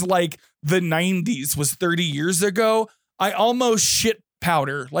things like the 90s was 30 years ago, I almost shit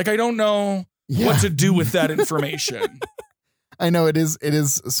powder. Like, I don't know what to do with that information. I know it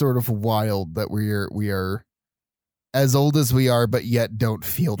is sort of wild that we are as old as we are, but yet don't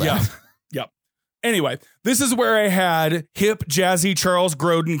feel that. Yeah. Yep. Anyway, this is where I had hip, jazzy Charles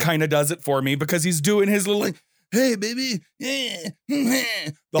Grodin kind of does it for me because he's doing his little hey, baby.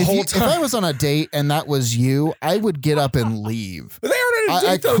 Whole time. If I was on a date and that was you, I would get up and leave. They aren't on a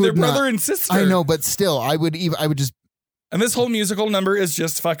date, though. They're brother and sister. I know, but still, I would just. And this whole musical number is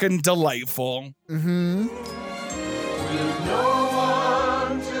just fucking delightful. Mm-hmm. With no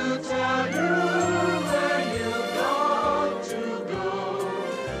one to tell you where you've got to go.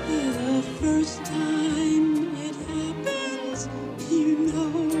 The first time it happens, you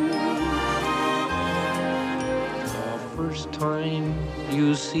know. The first time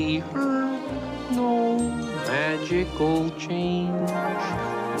you see her, no magical change,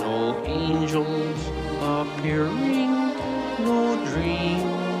 no angels appearing, no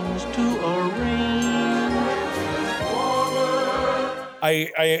dreams to arrange.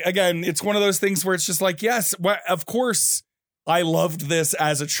 I again, it's one of those things where it's just like, yes, of course, I loved this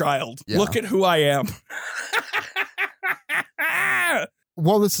as a child. Yeah. Look at who I am.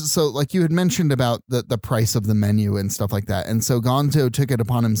 Well, this is so like you had mentioned about the price of the menu and stuff like that. And so Gonzo took it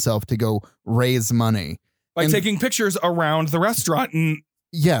upon himself to go raise money by taking pictures around the restaurant and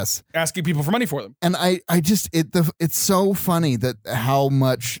yes, asking people for money for them. And it's so funny that how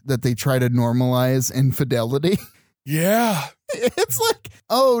much that they try to normalize infidelity. Yeah. It's like,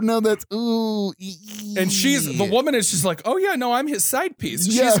 oh no, that's ooh. And the woman is just like, oh yeah, no, I'm his side piece.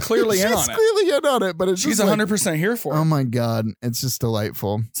 She's clearly in on it. She's clearly in on it, but it's she's just 100% here for it. Oh my God. It's just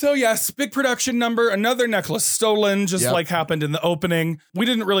delightful. So yes, big production number, another necklace stolen, just like happened in the opening. We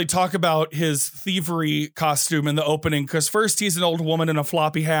didn't really talk about his thievery costume in the opening because first he's an old woman in a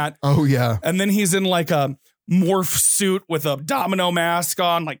floppy hat. Oh yeah. And then he's in like a morph suit with a domino mask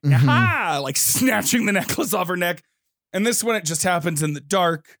on, like, like snatching the necklace off her neck. And this one, it just happens in the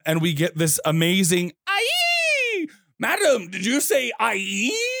dark, and we get this amazing, aye, madam, did you say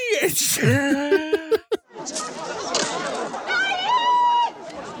aye?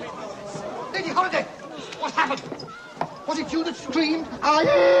 Lady Holiday, what happened? Was it you that screamed?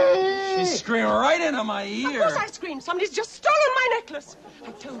 Aye! She screamed right into my ear. Of course I screamed. Somebody's just stolen my necklace.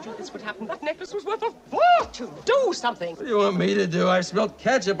 I told you this would happen. That necklace was worth a fortune. Do something. What do you want me to do? I smelled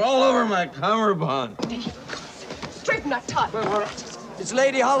ketchup all over my cummerbund. Straighten that tie. It's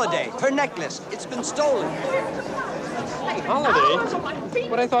Lady Holiday. Her necklace. It's been stolen. Holiday?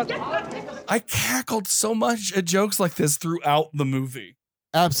 But I thought... I cackled so much at jokes like this throughout the movie.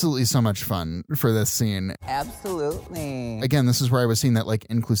 Absolutely so much fun for this scene. Absolutely. Again, this is where I was seeing that like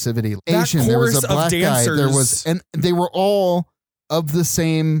inclusivity. That Asian, there was a chorus black of guy, there dancers. was, and they were all of the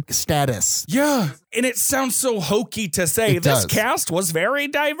same status. Yeah. And it sounds so hokey to say It this does. cast was very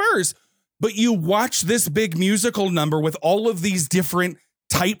diverse. But you watch this big musical number with all of these different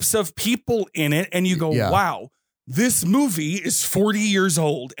types of people in it, and you go, wow, this movie is 40 years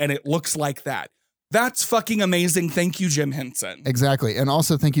old, and it looks like that. That's fucking amazing. Thank you, Jim Henson. Exactly. And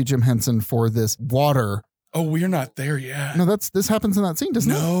also thank you, Jim Henson, for this water. Oh, we're not there yet. No, this happens in that scene, doesn't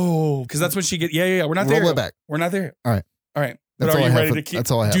it? No, because that's when she get. Yeah. We're not there. Roll it back. We're not there. All right. But That's are all I you have ready for- to keep?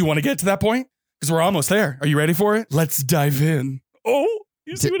 that's all I have. Do you want to get to that point? Because we're almost there. Are you ready for it? Let's dive in. Oh,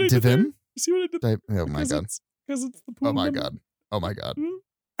 you see what I did there? Divin? You see what I did? Oh my God. Because it's the pool Oh my number. God. Oh my God.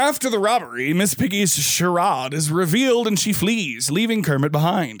 After the robbery, Miss Piggy's charade is revealed and she flees, leaving Kermit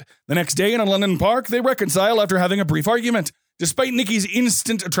behind. The next day in a London park, they reconcile after having a brief argument. Despite Nicky's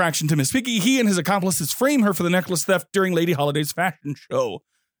instant attraction to Miss Piggy, he and his accomplices frame her for the necklace theft during Lady Holiday's fashion show.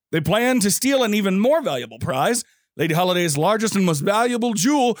 They plan to steal an even more valuable prize, Lady Holiday's largest and most valuable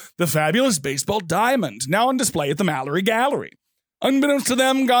jewel, the fabulous baseball diamond, now on display at the Mallory Gallery. Unbeknownst to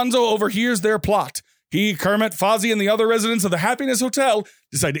them, Gonzo overhears their plot. He, Kermit, Fozzie, and the other residents of the Happiness Hotel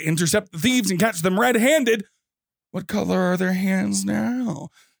decide to intercept the thieves and catch them red-handed. What color are their hands now?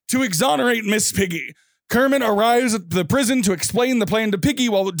 To exonerate Miss Piggy, Kermit arrives at the prison to explain the plan to Piggy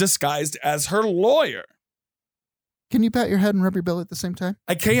while disguised as her lawyer. Can you pat your head and rub your belly at the same time?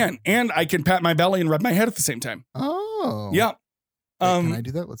 I can, and I can pat my belly and rub my head at the same time. Oh. Yeah. Wait, can I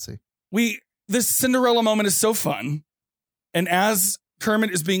do that? Let's see. This Cinderella moment is so fun. And as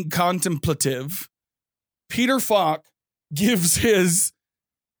Kermit is being contemplative, Peter Falk gives his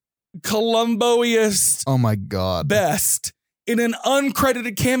Columboiest oh my God best in an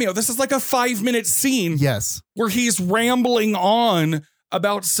uncredited cameo. This is like a 5-minute scene. Yes. Where he's rambling on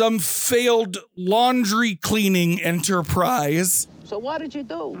about some failed laundry cleaning enterprise. So what did you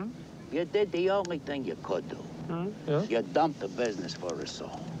do? You did the only thing you could do. You dumped the business for a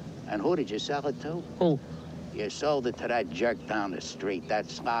soul. And who did you sell it to? Who? You sold it to that jerk down the street, that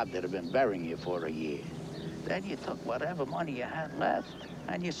slob that had been burying you for a year. Then you took whatever money you had left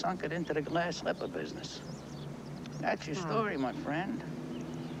and you sunk it into the glass slipper business. That's your story, my friend.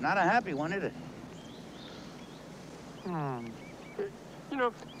 Not a happy one, is it? You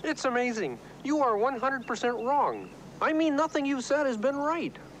know, it's amazing. You are 100% wrong. I mean, nothing you've said has been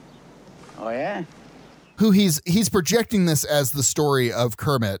right. Oh, yeah? Who he's projecting this as the story of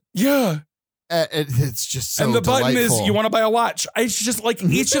Kermit. Yeah. It's just so and the button delightful. is, you want to buy a watch. It's just like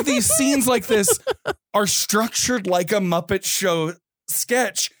each of these scenes like this are structured like a Muppet Show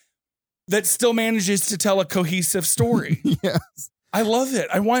sketch that still manages to tell a cohesive story. Yes. I love it.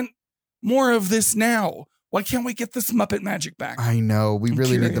 I want more of this now. Why can't we get this Muppet magic back? I know. We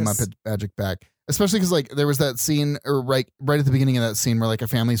really need the Muppet magic back. Especially because, like, there was that scene, or right at the beginning of that scene where, like, a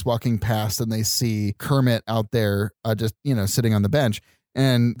family's walking past and they see Kermit out there just, sitting on the bench.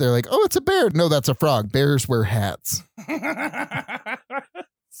 And they're like, oh, it's a bear. No, that's a frog. Bears wear hats.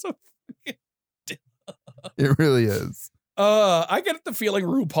 So it really is. I get the feeling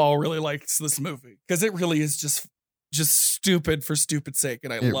RuPaul really likes this movie because it really is just stupid for stupid's sake,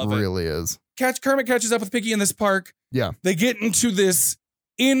 and I love it. It really is. Kermit catches up with Piggy in this park. Yeah. They get into this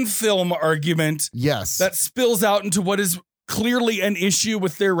in-film argument. Yes. That spills out into what is clearly an issue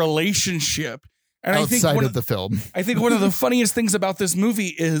with their relationship. And outside of the film. I think one of the funniest things about this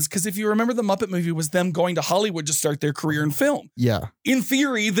movie is, because if you remember, the Muppet movie was them going to Hollywood to start their career in film. Yeah. In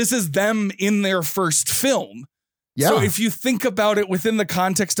theory, this is them in their first film. Yeah. So if you think about it within the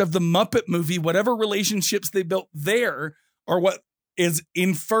context of the Muppet movie, whatever relationships they built there are what is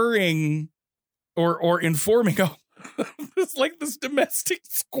inferring or informing it's like this domestic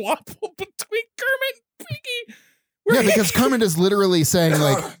squabble between Kermit and Piggy. Yeah, because Kermit is literally saying,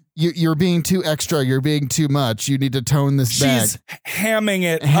 like, you're being too extra. You're being too much. You need to tone this back. She's hamming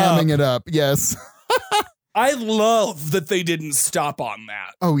it up. Yes. I love that they didn't stop on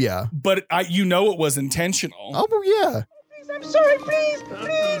that. Oh, yeah. But it was intentional. Oh, yeah. Please, I'm sorry, please.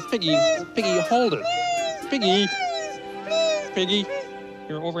 Piggy, hold it. Piggy,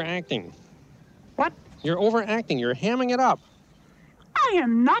 you're overacting. What? You're overacting. You're hamming it up. I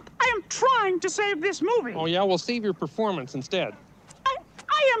am not. I am trying to save this movie. Oh, yeah? Well, save your performance instead.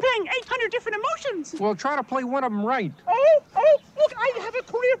 I am playing 800 different emotions. Well, try to play one of them right. Oh, look, I have a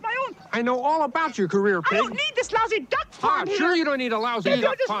career of my own. I know all about your career, Pig. I don't need this lousy duck pond here. Sure you don't need a lousy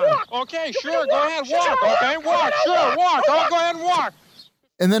duck pond. Walk. Okay, sure, go ahead, walk. Okay, walk, sure, walk. Oh, go ahead and walk.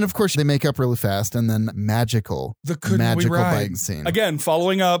 And then, of course, they make up really fast, and then magical bike scene. Again,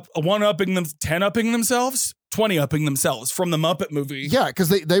 following up, 1-upping them, 10-upping themselves, 20-upping themselves from the Muppet movie. Yeah, because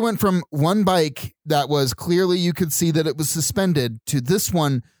they went from one bike that was clearly, you could see that it was suspended, to this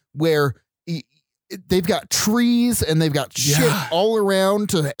one where they've got trees and they've got shit all around,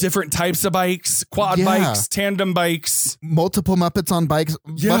 to different types of bikes, quad bikes, tandem bikes, multiple Muppets on bikes,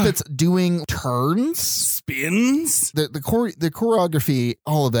 Muppets doing turns, spins. The choreography,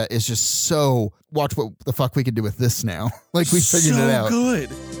 all of that is just so, watch what the fuck we can do with this now. Like, we figured it out. So good.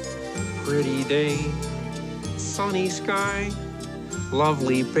 Pretty day, sunny sky,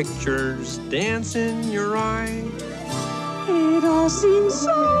 lovely pictures dance in your eye. It all seems so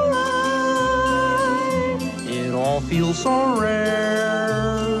right. It all feels so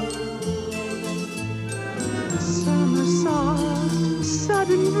rare. Summer soft,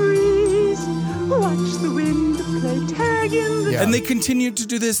 sudden breeze. Watch the wind play tag in the... And they continued to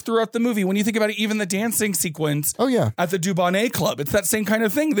do this throughout the movie. When you think about it, even the dancing sequence at the Dubonnet Club, it's that same kind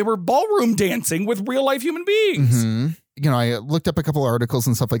of thing. They were ballroom dancing with real life human beings. Mm-hmm. I looked up a couple articles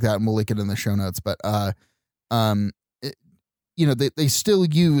and stuff like that, and we'll link it in the show notes. But they still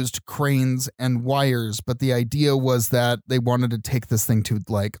used cranes and wires, but the idea was that they wanted to take this thing to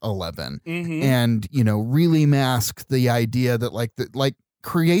like 11 and, really mask the idea that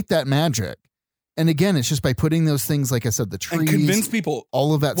create that magic. And again, it's just by putting those things, like I said, the trees, and convince people,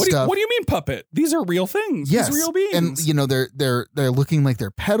 all of that stuff. What do you mean puppet? These are real things. Yes. These are real beings. And they're looking like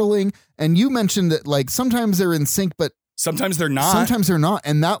they're pedaling. And you mentioned that, like, sometimes they're in sync, but sometimes they're not.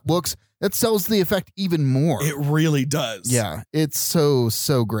 And that sells the effect even more. It really does. Yeah. It's so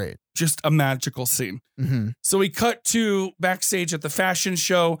great. Just a magical scene. Mm-hmm. So we cut to backstage at the fashion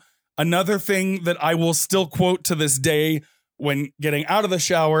show. Another thing that I will still quote to this day when getting out of the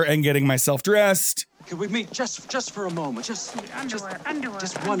shower and getting myself dressed. Could we meet just for a moment? Just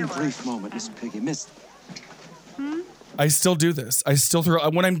one brief moment, Miss Piggy. Miss. I still do this. I still throw,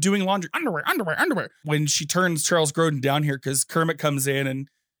 when I'm doing laundry, underwear. When she turns Charles Grodin down here, because Kermit comes in and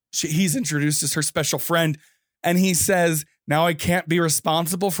he's introduced as her special friend, and he says, now I can't be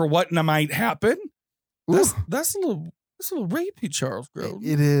responsible for what might happen. That's a little rapey, Charles Grodin.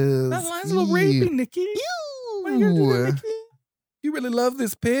 It is. That's a little rapey, Nikki. Why you gonna do that, Nikki? You really love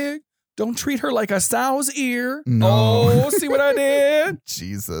this pig? Don't treat her like a sow's ear. No. Oh, see what I did?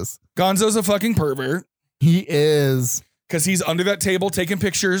 Jesus. Gonzo's a fucking pervert. He is. Because he's under that table taking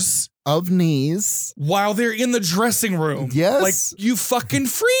pictures of knees while they're in the dressing room. Yes. Like, you fucking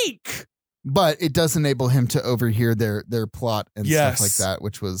freak. But it does enable him to overhear their plot and Yes. stuff like that,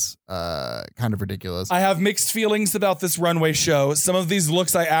 which was kind of ridiculous. I have mixed feelings about this runway show. Some of these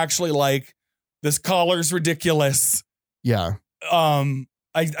looks I actually like. This collar's ridiculous. Yeah.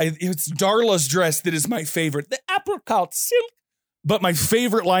 It's Darla's dress that is my favorite. The apricot silk. But my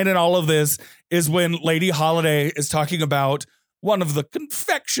favorite line in all of this is when Lady Holiday is talking about one of the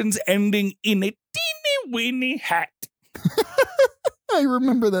confections ending in a teeny weeny hat. I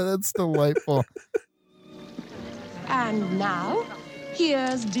remember that. That's delightful. And now,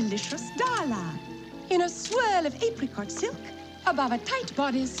 here's delicious Darla in a swirl of apricot silk above a tight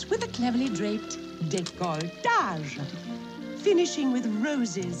bodice with a cleverly draped décolletage, finishing with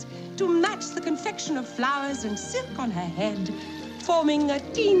roses to match the confection of flowers and silk on her head, forming a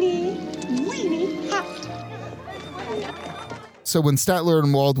teeny weeny hat. So when Statler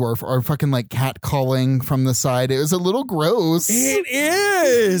and Waldorf are fucking like catcalling from the side, it was a little gross. It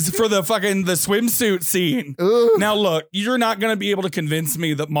is for the swimsuit scene. Ugh. Now look, you're not going to be able to convince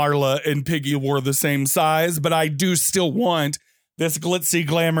me that Marla and Piggy wore the same size, but I do still want this glitzy,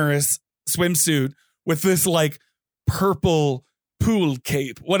 glamorous swimsuit with this like purple pool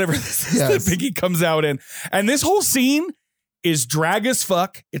cape, whatever this is that Piggy comes out in. And this whole scene is drag as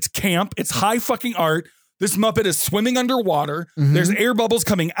fuck. It's camp. It's high fucking art. This Muppet is swimming underwater. Mm-hmm. There's air bubbles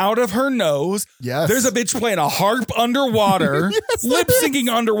coming out of her nose. Yes. There's a bitch playing a harp underwater, lip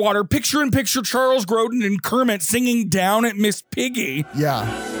syncing underwater, picture in picture Charles Grodin and Kermit singing down at Miss Piggy.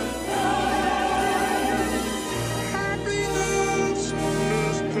 Yeah.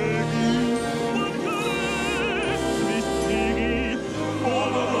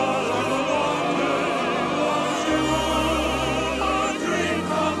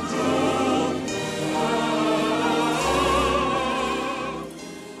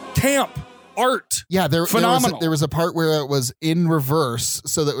 Camp art. Yeah, phenomenal. There was a part where it was in reverse,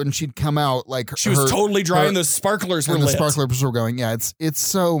 so that when she'd come out, like she was totally dry, and the sparklers were and lit. the sparklers were going. Yeah, it's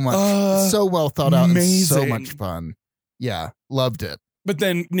so much, so well thought out, and so amazing. much fun. Yeah, loved it. But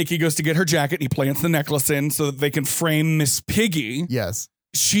then Nikki goes to get her jacket, and he plants the necklace in so that they can frame Miss Piggy. Yes,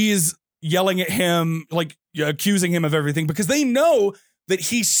 she's yelling at him, like accusing him of everything because they know that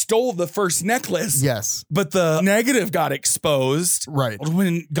he stole the first necklace. Yes. But the negative got exposed. Right.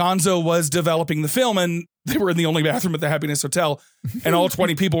 When Gonzo was developing the film and they were in the only bathroom at the Happiness Hotel and all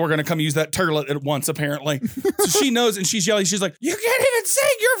 20 people were going to come use that toilet at once, apparently. So she knows and she's yelling. She's like, you can't even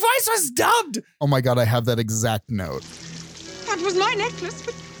sing. Your voice was dubbed. Oh my God, I have that exact note. That was my necklace,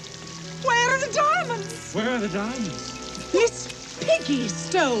 but where are the diamonds? Where are the diamonds? Miss Piggy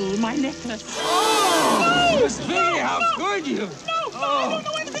stole my necklace. Oh! Miss Piggy, how could you? No, I don't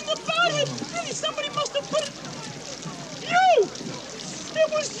know anything about it. Really, somebody must have put it. You!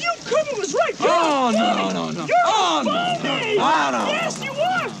 It was you, Kermit was right. You're Oh, phony. no. You're Oh, a phony. no. Yes, you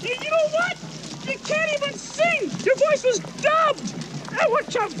are. You know what? You can't even sing. Your voice was dubbed. Hey,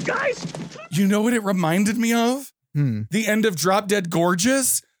 watch out, guys. You know what it reminded me of? The end of Drop Dead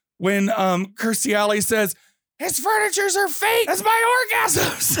Gorgeous when Kirstie Alley says, his furnitures are fake. That's my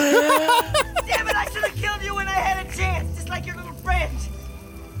orgasms. Damn it, I should have killed you when I had a chance, just like your little friend.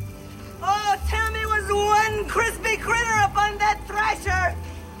 Oh, tell me was one crispy critter up on that thrasher.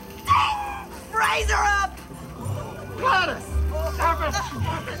 Ding! Fraser up! Gladys! Stop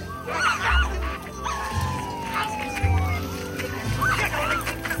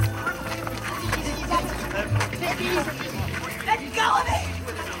Let go of me!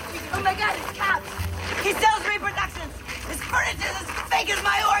 Oh my God, it's cops! He sells reproductions! His furniture is as fake as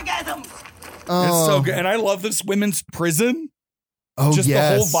my orgasms! It's so good. And I love this women's prison. Oh, just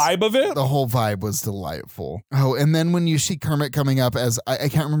yes. the whole vibe of it. The whole vibe was delightful. Oh, and then when you see Kermit coming up as I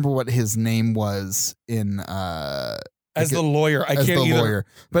can't remember what his name was in as the lawyer. I as can't the either. lawyer.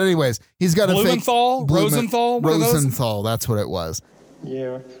 But anyways, he's got a fake Rosenthal? Rosenthal, that's what it was.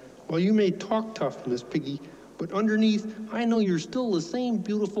 Yeah. Well, you may talk tough, Miss Piggy, but underneath, I know you're still the same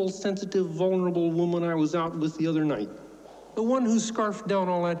beautiful, sensitive, vulnerable woman I was out with the other night. The one who scarfed down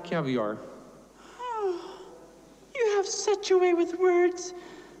all that caviar. You have such a way with words.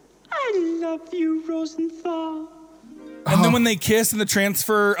 I love you, Rosenthal. And then when they kiss and the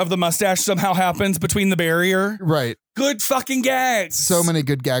transfer of the mustache somehow happens between the barrier. Right. Good fucking gags. So many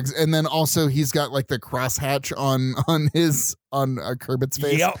good gags. And then also he's got like the crosshatch on Kermit's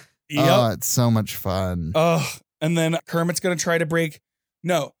face. Yep. Oh, it's so much fun. And then Kermit's going to try to break.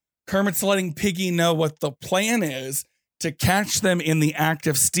 No, Kermit's letting Piggy know what the plan is to catch them in the act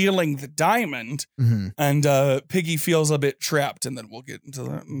of stealing the diamond. Mm-hmm. And Piggy feels a bit trapped. And then we'll get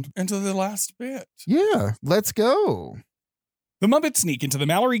into the last bit. Yeah, let's go. The Muppets sneak into the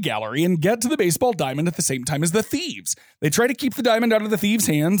Mallory Gallery and get to the baseball diamond at the same time as the thieves. They try to keep the diamond out of the thieves'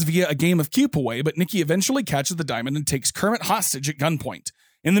 hands via a game of keep away, but Nikki eventually catches the diamond and takes Kermit hostage at gunpoint.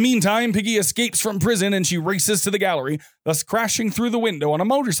 In the meantime, Piggy escapes from prison and she races to the gallery, thus crashing through the window on a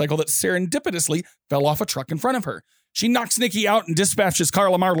motorcycle that serendipitously fell off a truck in front of her. She knocks Nikki out and dispatches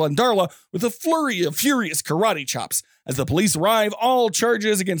Carla, Marla, and Darla with a flurry of furious karate chops. As the police arrive, all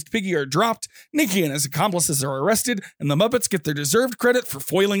charges against Piggy are dropped, Nikki and his accomplices are arrested, and the Muppets get their deserved credit for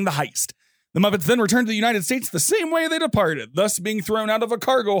foiling the heist. The Muppets then return to the United States the same way they departed, thus being thrown out of a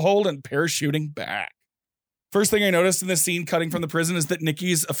cargo hold and parachuting back. First thing I noticed in this scene cutting from the prison is that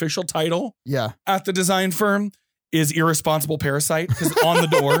Nikki's official title at the design firm is Irresponsible Parasite, because on the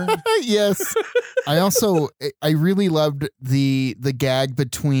door. Yes. I really loved the gag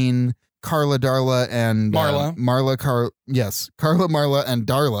between Carla, Darla, and Marla. Carla, Marla, and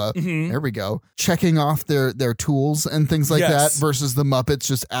Darla. Mm-hmm. There we go. Checking off their tools and things like that versus the Muppets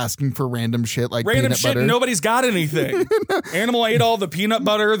just asking for random shit like random peanut shit. butter. Nobody's got anything. Animal ate all the peanut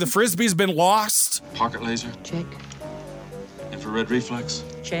butter. The Frisbee's been lost. Pocket laser? Check. Infrared reflex?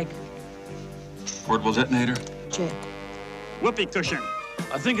 Check. Portable detonator? Check. Whoopee cushion.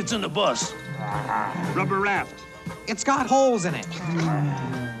 I think it's in the bus. Rubber raft. It's got holes in it.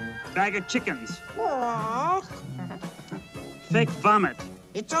 Bag of chickens. Fake vomit.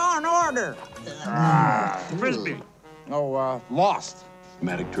 It's on order. Frisbee. Lost.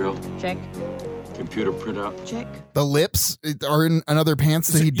 Pneumatic drill? Check. Computer printout? Check. The lips are in another pants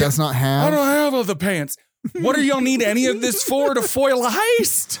that he does not have. I don't have other pants. What do y'all need any of this for to foil a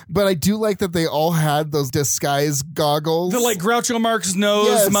heist? But I do like that they all had those disguise goggles. They're like Groucho Marx's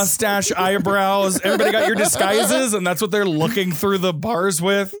nose, mustache, eyebrows. Everybody got your disguises, and that's what they're looking through the bars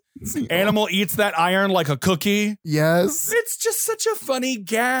with. Animal eats that iron like a cookie. Yes. It's just such a funny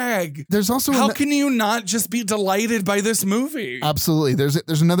gag. There's also how can you not just be delighted by this movie? Absolutely.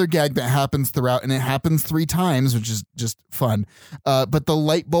 There's another gag that happens throughout, and it happens 3 times, which is just fun. But the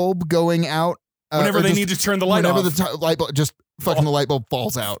light bulb going out. Whenever they need to turn the light off. Whenever the light bulb, the light bulb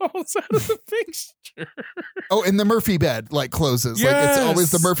falls out. Falls out of the fixture. Oh, and the Murphy bed closes. Yes. Like it's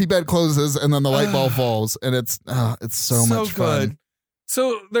always the Murphy bed closes and then the light bulb falls. And it's so much fun.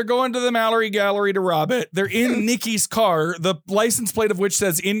 So they're going to the Mallory Gallery to rob it. They're in Nikki's car, the license plate of which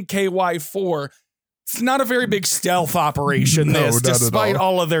says NKY4. It's not a very big stealth operation, despite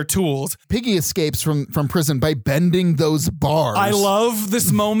all of their tools. Piggy escapes from prison by bending those bars. I love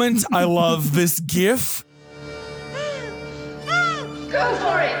this moment. I love this gif. Go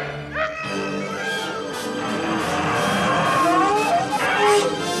for it!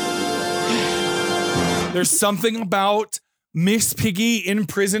 There's something about Miss Piggy in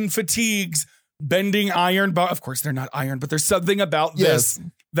prison fatigues bending iron bars. Of course, they're not iron, but there's something about this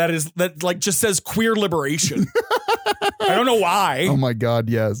that just says queer liberation. I don't know why. Oh my God,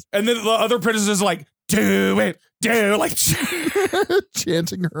 yes. And then the other prisoners is like, do it, like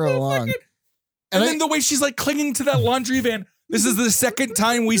chanting her along. And then the way she's like clinging to that laundry van. This is the second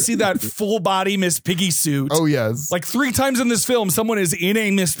time we see that full body Miss Piggy suit. Oh, yes. Like 3 times in this film, someone is in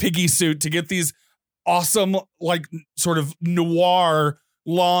a Miss Piggy suit to get these awesome, like sort of noir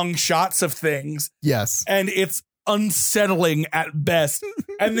long shots of things. Yes. And it's unsettling at best.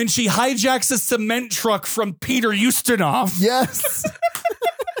 And then she hijacks a cement truck from Peter Ustinov. Yes.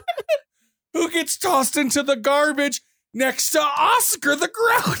 Who gets tossed into the garbage next to Oscar the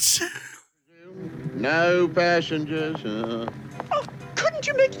Grouch. No passengers. Oh, couldn't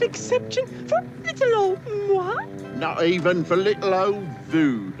you make an exception for little old moi? Not even for little old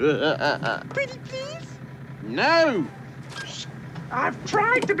Vood. Pretty please? No. I've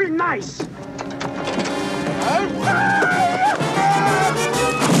tried to be nice.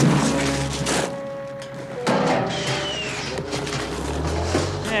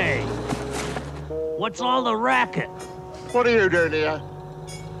 Hey, what's all the racket? What are you doing here?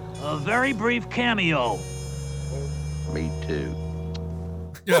 A very brief cameo. Me too.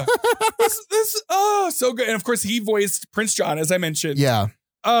 Yeah. this so good. And of course he voiced Prince John, as I mentioned. Yeah.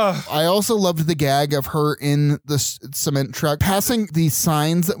 I also loved the gag of her in the cement truck passing these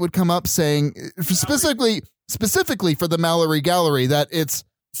signs that would come up saying specifically for the Mallory Gallery that it's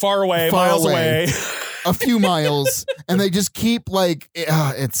far away, miles away. A few miles, and they just keep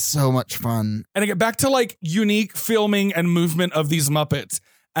it's so much fun. And I get back to like unique filming and movement of these Muppets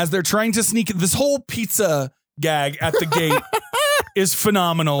as they're trying to sneak this whole pizza gag at the gate. Is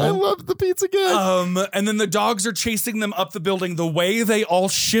phenomenal. I love the pizza gag. And then the dogs are chasing them up the building, the way they all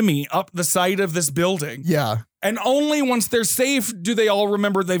shimmy up the side of this building. Yeah. And only once they're safe do they all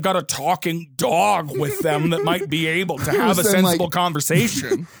remember they've got a talking dog with them that might be able to have a sensible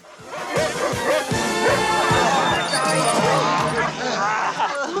conversation.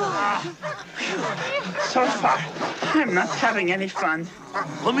 So far, I'm not having any fun.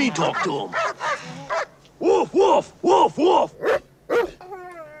 Let me talk to him. Woof, woof, woof, woof.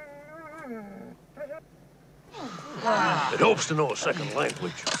 It helps to know a second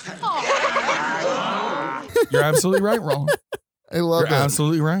language. You're absolutely right, Roland. I love You're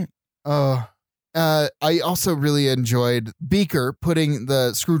absolutely right. I also really enjoyed Beaker putting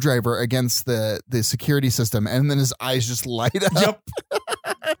the screwdriver against the security system, and then his eyes just light up. Yep.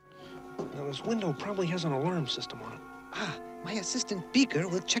 Now, this window probably has an alarm system on it. Ah, my assistant Beaker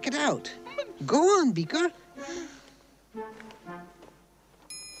will check it out. Go on, Beaker.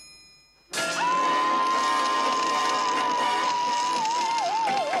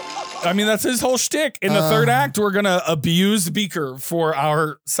 I mean, that's his whole shtick. In the third act, we're going to abuse Beaker for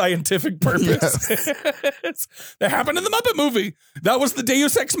our scientific purpose. Yes. That happened in the Muppet movie. That was the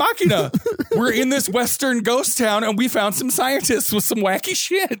Deus Ex Machina. We're in this Western ghost town, and we found some scientists with some wacky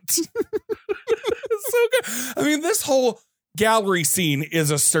shit. It's so good. I mean, this whole gallery scene is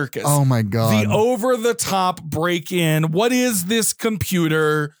a circus. Oh, my God. The over-the-top break-in. What is this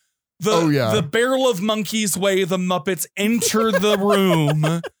computer? The barrel of monkeys way the Muppets enter the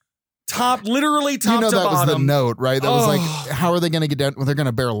room. Literally top to bottom. That was the note, right? That was like, how are they going to get down? Well, they're going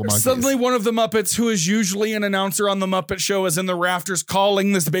to barrel of monkeys. Suddenly, one of the Muppets, who is usually an announcer on the Muppet Show, is in the rafters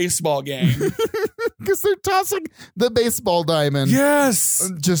calling this baseball game. Because they're tossing the baseball diamond. Yes.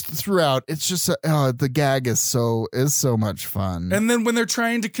 Just throughout. It's just, the gag is so much fun. And then when they're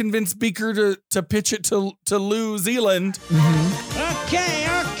trying to convince Beaker to pitch it to New Zealand. Mm-hmm. Okay.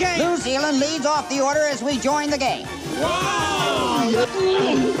 New Zealand leads off the order as we join the game. Whoa!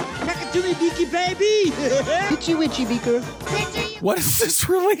 To me, Beaky baby. Itchy witchy, Beaker. What is this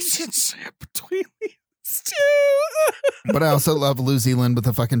relationship between these two? But I also love New Zealand with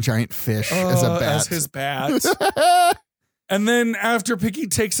a fucking giant fish as a bat. As his bat. And then after Piggy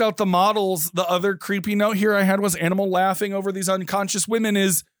takes out the models, the other creepy note here I had was Animal laughing over these unconscious women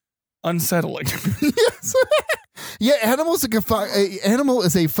is unsettling. Yes. Yeah, Animal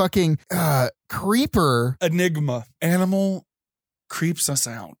is a fucking creeper. Enigma. Animal creeps us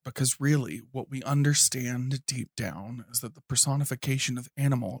out because really what we understand deep down is that the personification of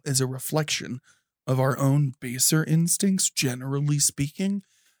Animal is a reflection of our own baser instincts, generally speaking,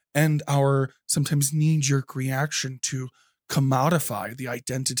 and our sometimes knee-jerk reaction to commodify the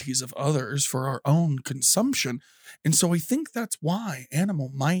identities of others for our own consumption. And so I think that's why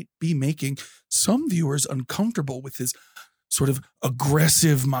Animal might be making some viewers uncomfortable with his sort of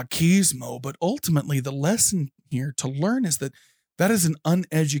aggressive machismo, but ultimately the lesson here to learn is that is an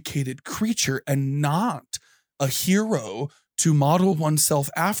uneducated creature and not a hero to model oneself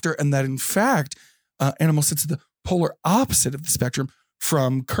after, and that in fact, Animal sits at the polar opposite of the spectrum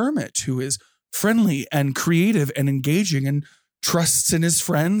from Kermit, who is friendly and creative and engaging and trusts in his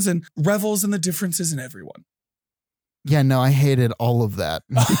friends and revels in the differences in everyone. Yeah, no, I hated all of that.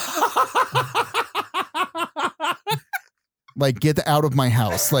 Like, get out of my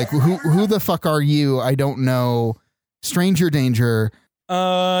house. Like, who the fuck are you? I don't know. Stranger danger.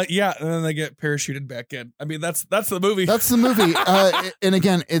 Yeah, and then they get parachuted back in. I mean, that's the movie. That's the movie. And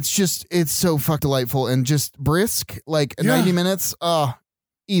again, it's so fuck delightful and just brisk. Like 90 minutes.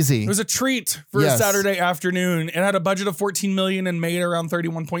 Easy. It was a treat for a Saturday afternoon. It had a budget of $14 million and made around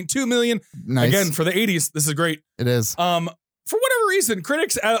 $31.2 million. Nice. Again, for the 80s, this is great. It is. For whatever reason,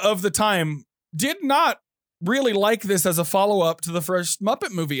 critics of the time did not really like this as a follow-up to the first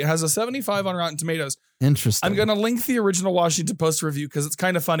Muppet movie. It has a 75 on Rotten Tomatoes. Interesting. I'm going to link the original Washington Post review because it's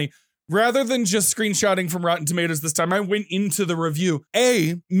kind of funny. Rather than just screenshotting from Rotten Tomatoes this time, I went into the review.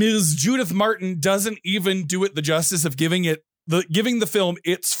 Ms. Judith Martin doesn't even do it the justice of giving the film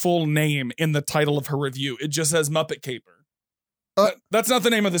its full name in the title of her review. It just says Muppet Caper. That's not the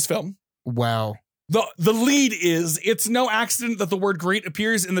name of this film. Wow. The lead is, it's no accident that the word great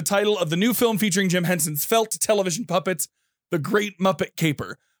appears in the title of the new film featuring Jim Henson's felt television puppets, The Great Muppet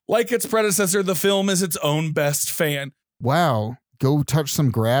Caper. Like its predecessor, the film is its own best fan. Wow. Go touch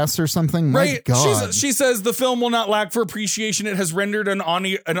some grass or something? Right. My God. She says the film will not lack for appreciation. It has rendered an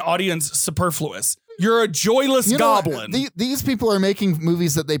audience superfluous. You're a joyless goblin. These people are making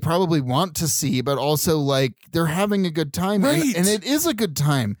movies that they probably want to see, but also like they're having a good time. Right. And it is a good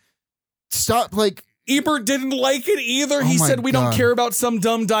time. Stop, like... Ebert didn't like it either. He said, we don't care about some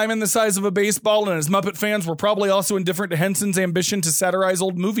dumb diamond the size of a baseball, and his Muppet fans were probably also indifferent to Henson's ambition to satirize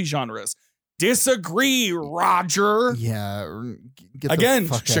old movie genres. Disagree, Roger. Yeah. Again,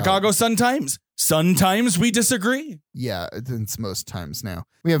 Chicago Sun-Times. Sometimes we disagree. Yeah, it's most times now.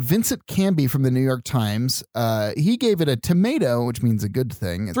 We have Vincent Canby from the New York Times. He gave it a tomato, which means a good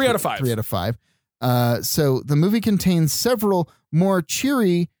thing. 3 out of 5. 3 out of 5. So the movie contains several more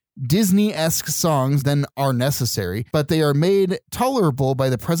cheery Disney-esque songs than are necessary, but they are made tolerable by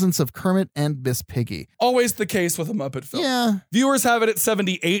the presence of Kermit and Miss Piggy. Always the case with a Muppet film. Yeah. Viewers have it at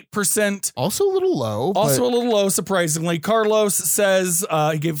 78%. Also a little low. Also a little low, surprisingly. Carlos says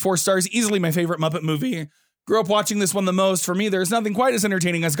he gave 4 stars. Easily my favorite Muppet movie. Grew up watching this one the most. For me, there's nothing quite as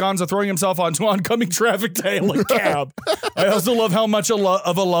entertaining as Gonzo throwing himself onto oncoming traffic to hail a cab. I also love how much of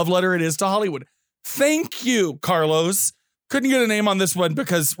a love letter it is to Hollywood. Thank you, Carlos. Couldn't get a name on this one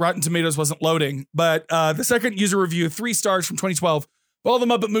because Rotten Tomatoes wasn't loading. But the second user review, 3 stars from 2012. Of all the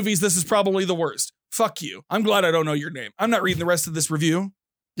Muppet movies, this is probably the worst. Fuck you. I'm glad I don't know your name. I'm not reading the rest of this review.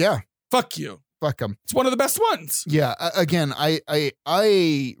 Yeah. Fuck you. Fuck them. It's one of the best ones. Yeah. Again,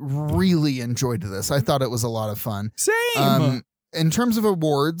 I really enjoyed this. I thought it was a lot of fun. Same. In terms of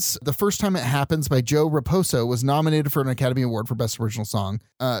awards, The First Time It Happens by Joe Raposo was nominated for an Academy Award for Best Original Song.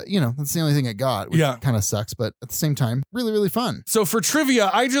 That's the only thing it got, which kind of sucks, but at the same time, really, really fun. So for trivia,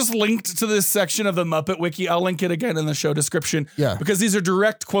 I just linked to this section of the Muppet Wiki. I'll link it again in the show description. Yeah. Because these are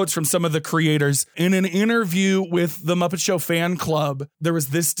direct quotes from some of the creators. In an interview with the Muppet Show fan club, there was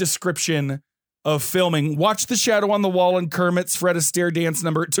this description of filming. Watch the shadow on the wall and Kermit's Fred Astaire dance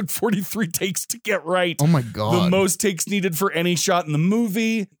number. It took 43 takes to get right. Oh my God. The most takes needed for any shot in the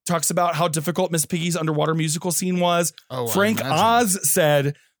movie. Talks about how difficult Miss Piggy's underwater musical scene was. Frank Oz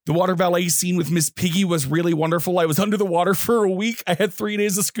said, the water ballet scene with Miss Piggy was really wonderful. I was under the water for a week. I had 3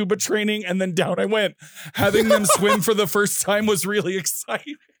 days of scuba training and then down I went. Having them swim for the first time was really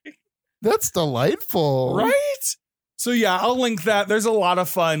exciting. That's delightful. Right? So yeah, I'll link that. There's a lot of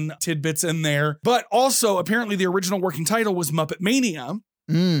fun tidbits in there. But also, apparently the original working title was Muppet Mania.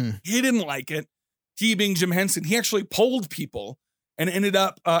 He didn't like it. He being Jim Henson, he actually polled people and ended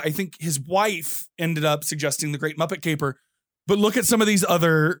up, I think his wife ended up suggesting The Great Muppet Caper. But look at some of these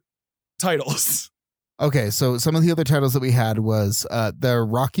other titles. Okay, so some of the other titles that we had was The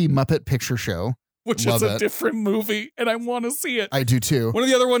Rocky Muppet Picture Show. Which is a different movie, and I want to see it. I do too. One of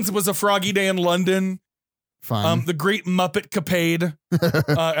the other ones was A Froggy Day in London. Fun. The Great Muppet Capade,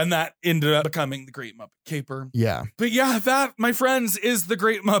 and that ended up becoming The Great Muppet Caper. Yeah. But yeah, that, my friends, is The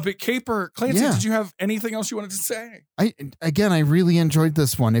Great Muppet Caper. Clancy, did you have anything else you wanted to say? I really enjoyed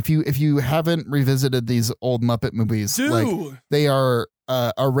this one. If you haven't revisited these old Muppet movies, they are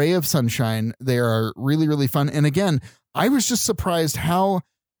a ray of sunshine. They are really, really fun. And again, I was just surprised how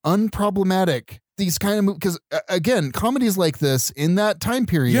unproblematic these kind of movies, because again, comedies like this in that time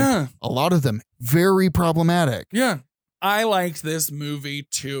period, a lot of them very problematic. Yeah. I liked this movie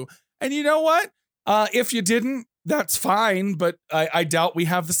too. And you know what? If you didn't, that's fine, but I doubt we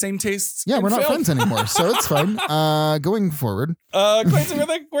have the same tastes. Yeah, we're not friends anymore, so it's fine. Going forward. Clayton,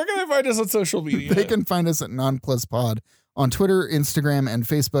 where can they find us on social media? They can find us at NonPlusPod on Twitter, Instagram, and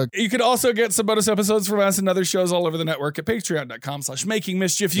Facebook. You can also get some bonus episodes from us and other shows all over the network at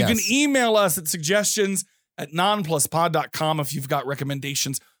patreon.com/makingmischief. You can email us at suggestions@nonpluspod.com if you've got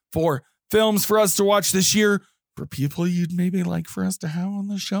recommendations for films for us to watch this year, for people you'd maybe like for us to have on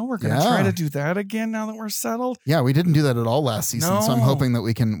the show. We're going to try to do that again now that we're settled. Yeah, we didn't do that at all last season, so I'm hoping that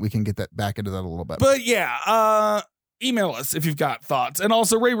we can get that back into that a little bit. But yeah, email us if you've got thoughts, and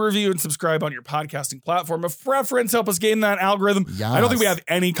also rate, review, and subscribe on your podcasting platform of preference. Help us game that algorithm. Yes. I don't think we have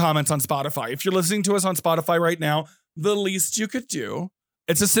any comments on Spotify. If you're listening to us on Spotify right now, the least you could do,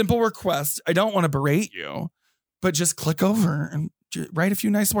 it's a simple request. I don't want to berate you, but just click over and write a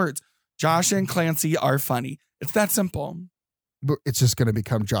few nice words. Josh and Clancy are funny. It's that simple. But it's just going to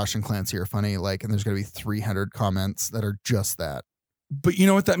become Josh and Clancy are funny, and there's going to be 300 comments that are just that. But you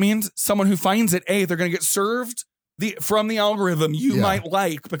know what that means? Someone who finds it, they're going to get served from the algorithm you might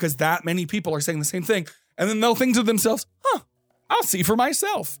like, because that many people are saying the same thing. And then they'll think to themselves, I'll see for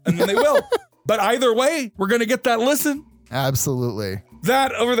myself. And then they will. But either way, we're going to get that listen. Absolutely.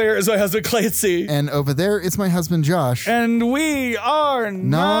 That over there is my husband, Clancy. And over there is my husband, Josh. And we are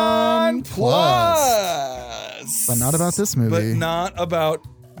Nonplus. But not about this movie. But not about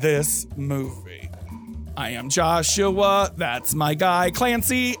this movie. I am Joshua, that's my guy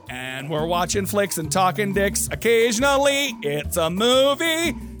Clancy, and we're watching flicks and talking dicks. Occasionally, it's a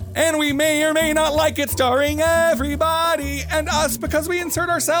movie, and we may or may not like it, starring everybody and us because we insert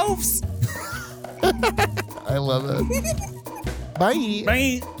ourselves. I love it. Bye.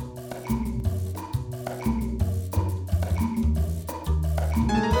 Bye.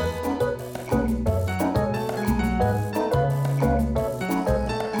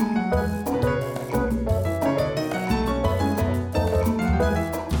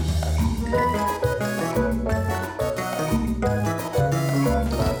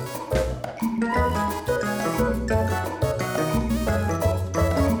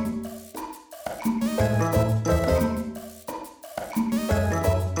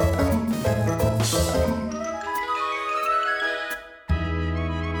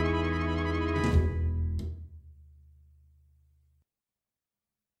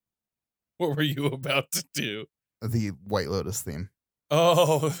 What were you about to do? The White Lotus theme.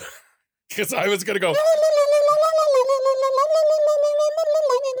 Oh, because I was going to go.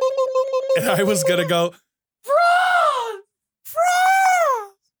 And I was going to go. France!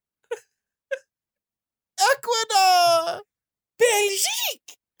 Ecuador!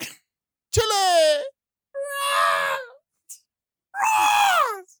 Belgique! Chile!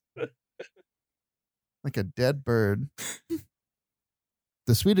 Like a dead bird.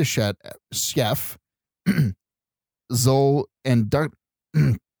 The Swedish chef, Zol and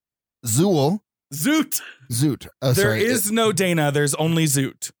Zool. Zoot. Oh, there sorry. is no Dana. There's only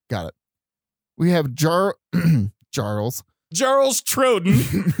Zoot. Got it. We have Charles. Charles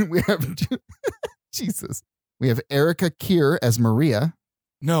Troden. We have Jesus. We have Erica Keir as Maria.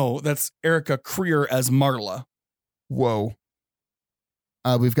 No, that's Erica Creer as Marla. Whoa.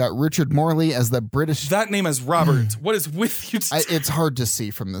 We've got Richard Morley as the British. That name is Robert. What is with you? It's hard to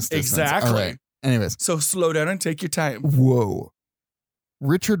see from this distance. Exactly. All right. Anyways. So slow down and take your time. Whoa.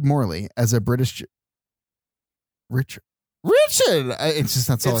 Richard Morley as a British. Richard. It's just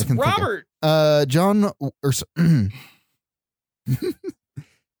that's all I can Robert. think of. John.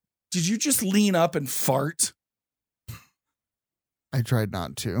 Did you just lean up and fart? I tried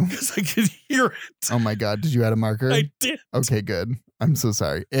not to. Because I could hear it. Oh my God. Did you add a marker? I did. Okay, good. I'm so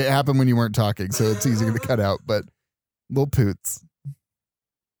sorry. It happened when you weren't talking, so it's easy to cut out, but little poots.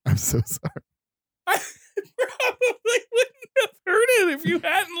 I'm so sorry. I probably wouldn't have heard it if you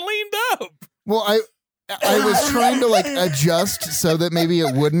hadn't leaned up. Well, I was trying to like adjust so that maybe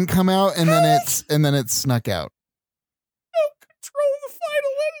it wouldn't come out and then it snuck out. Don't control the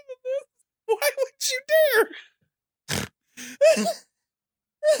final edit of this. Why would you dare?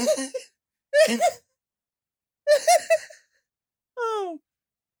 Oh,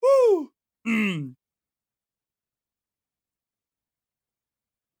 woo.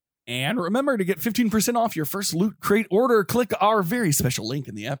 And remember to get 15% off your first Loot Crate order. Click our very special link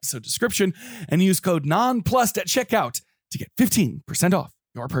in the episode description and use code NONPLUSED at checkout to get 15% off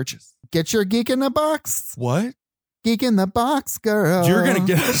your purchase. Get your geek in the box. What? Geek in the box, girl. You're going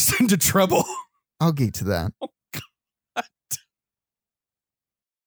to get us into trouble. I'll geek to that.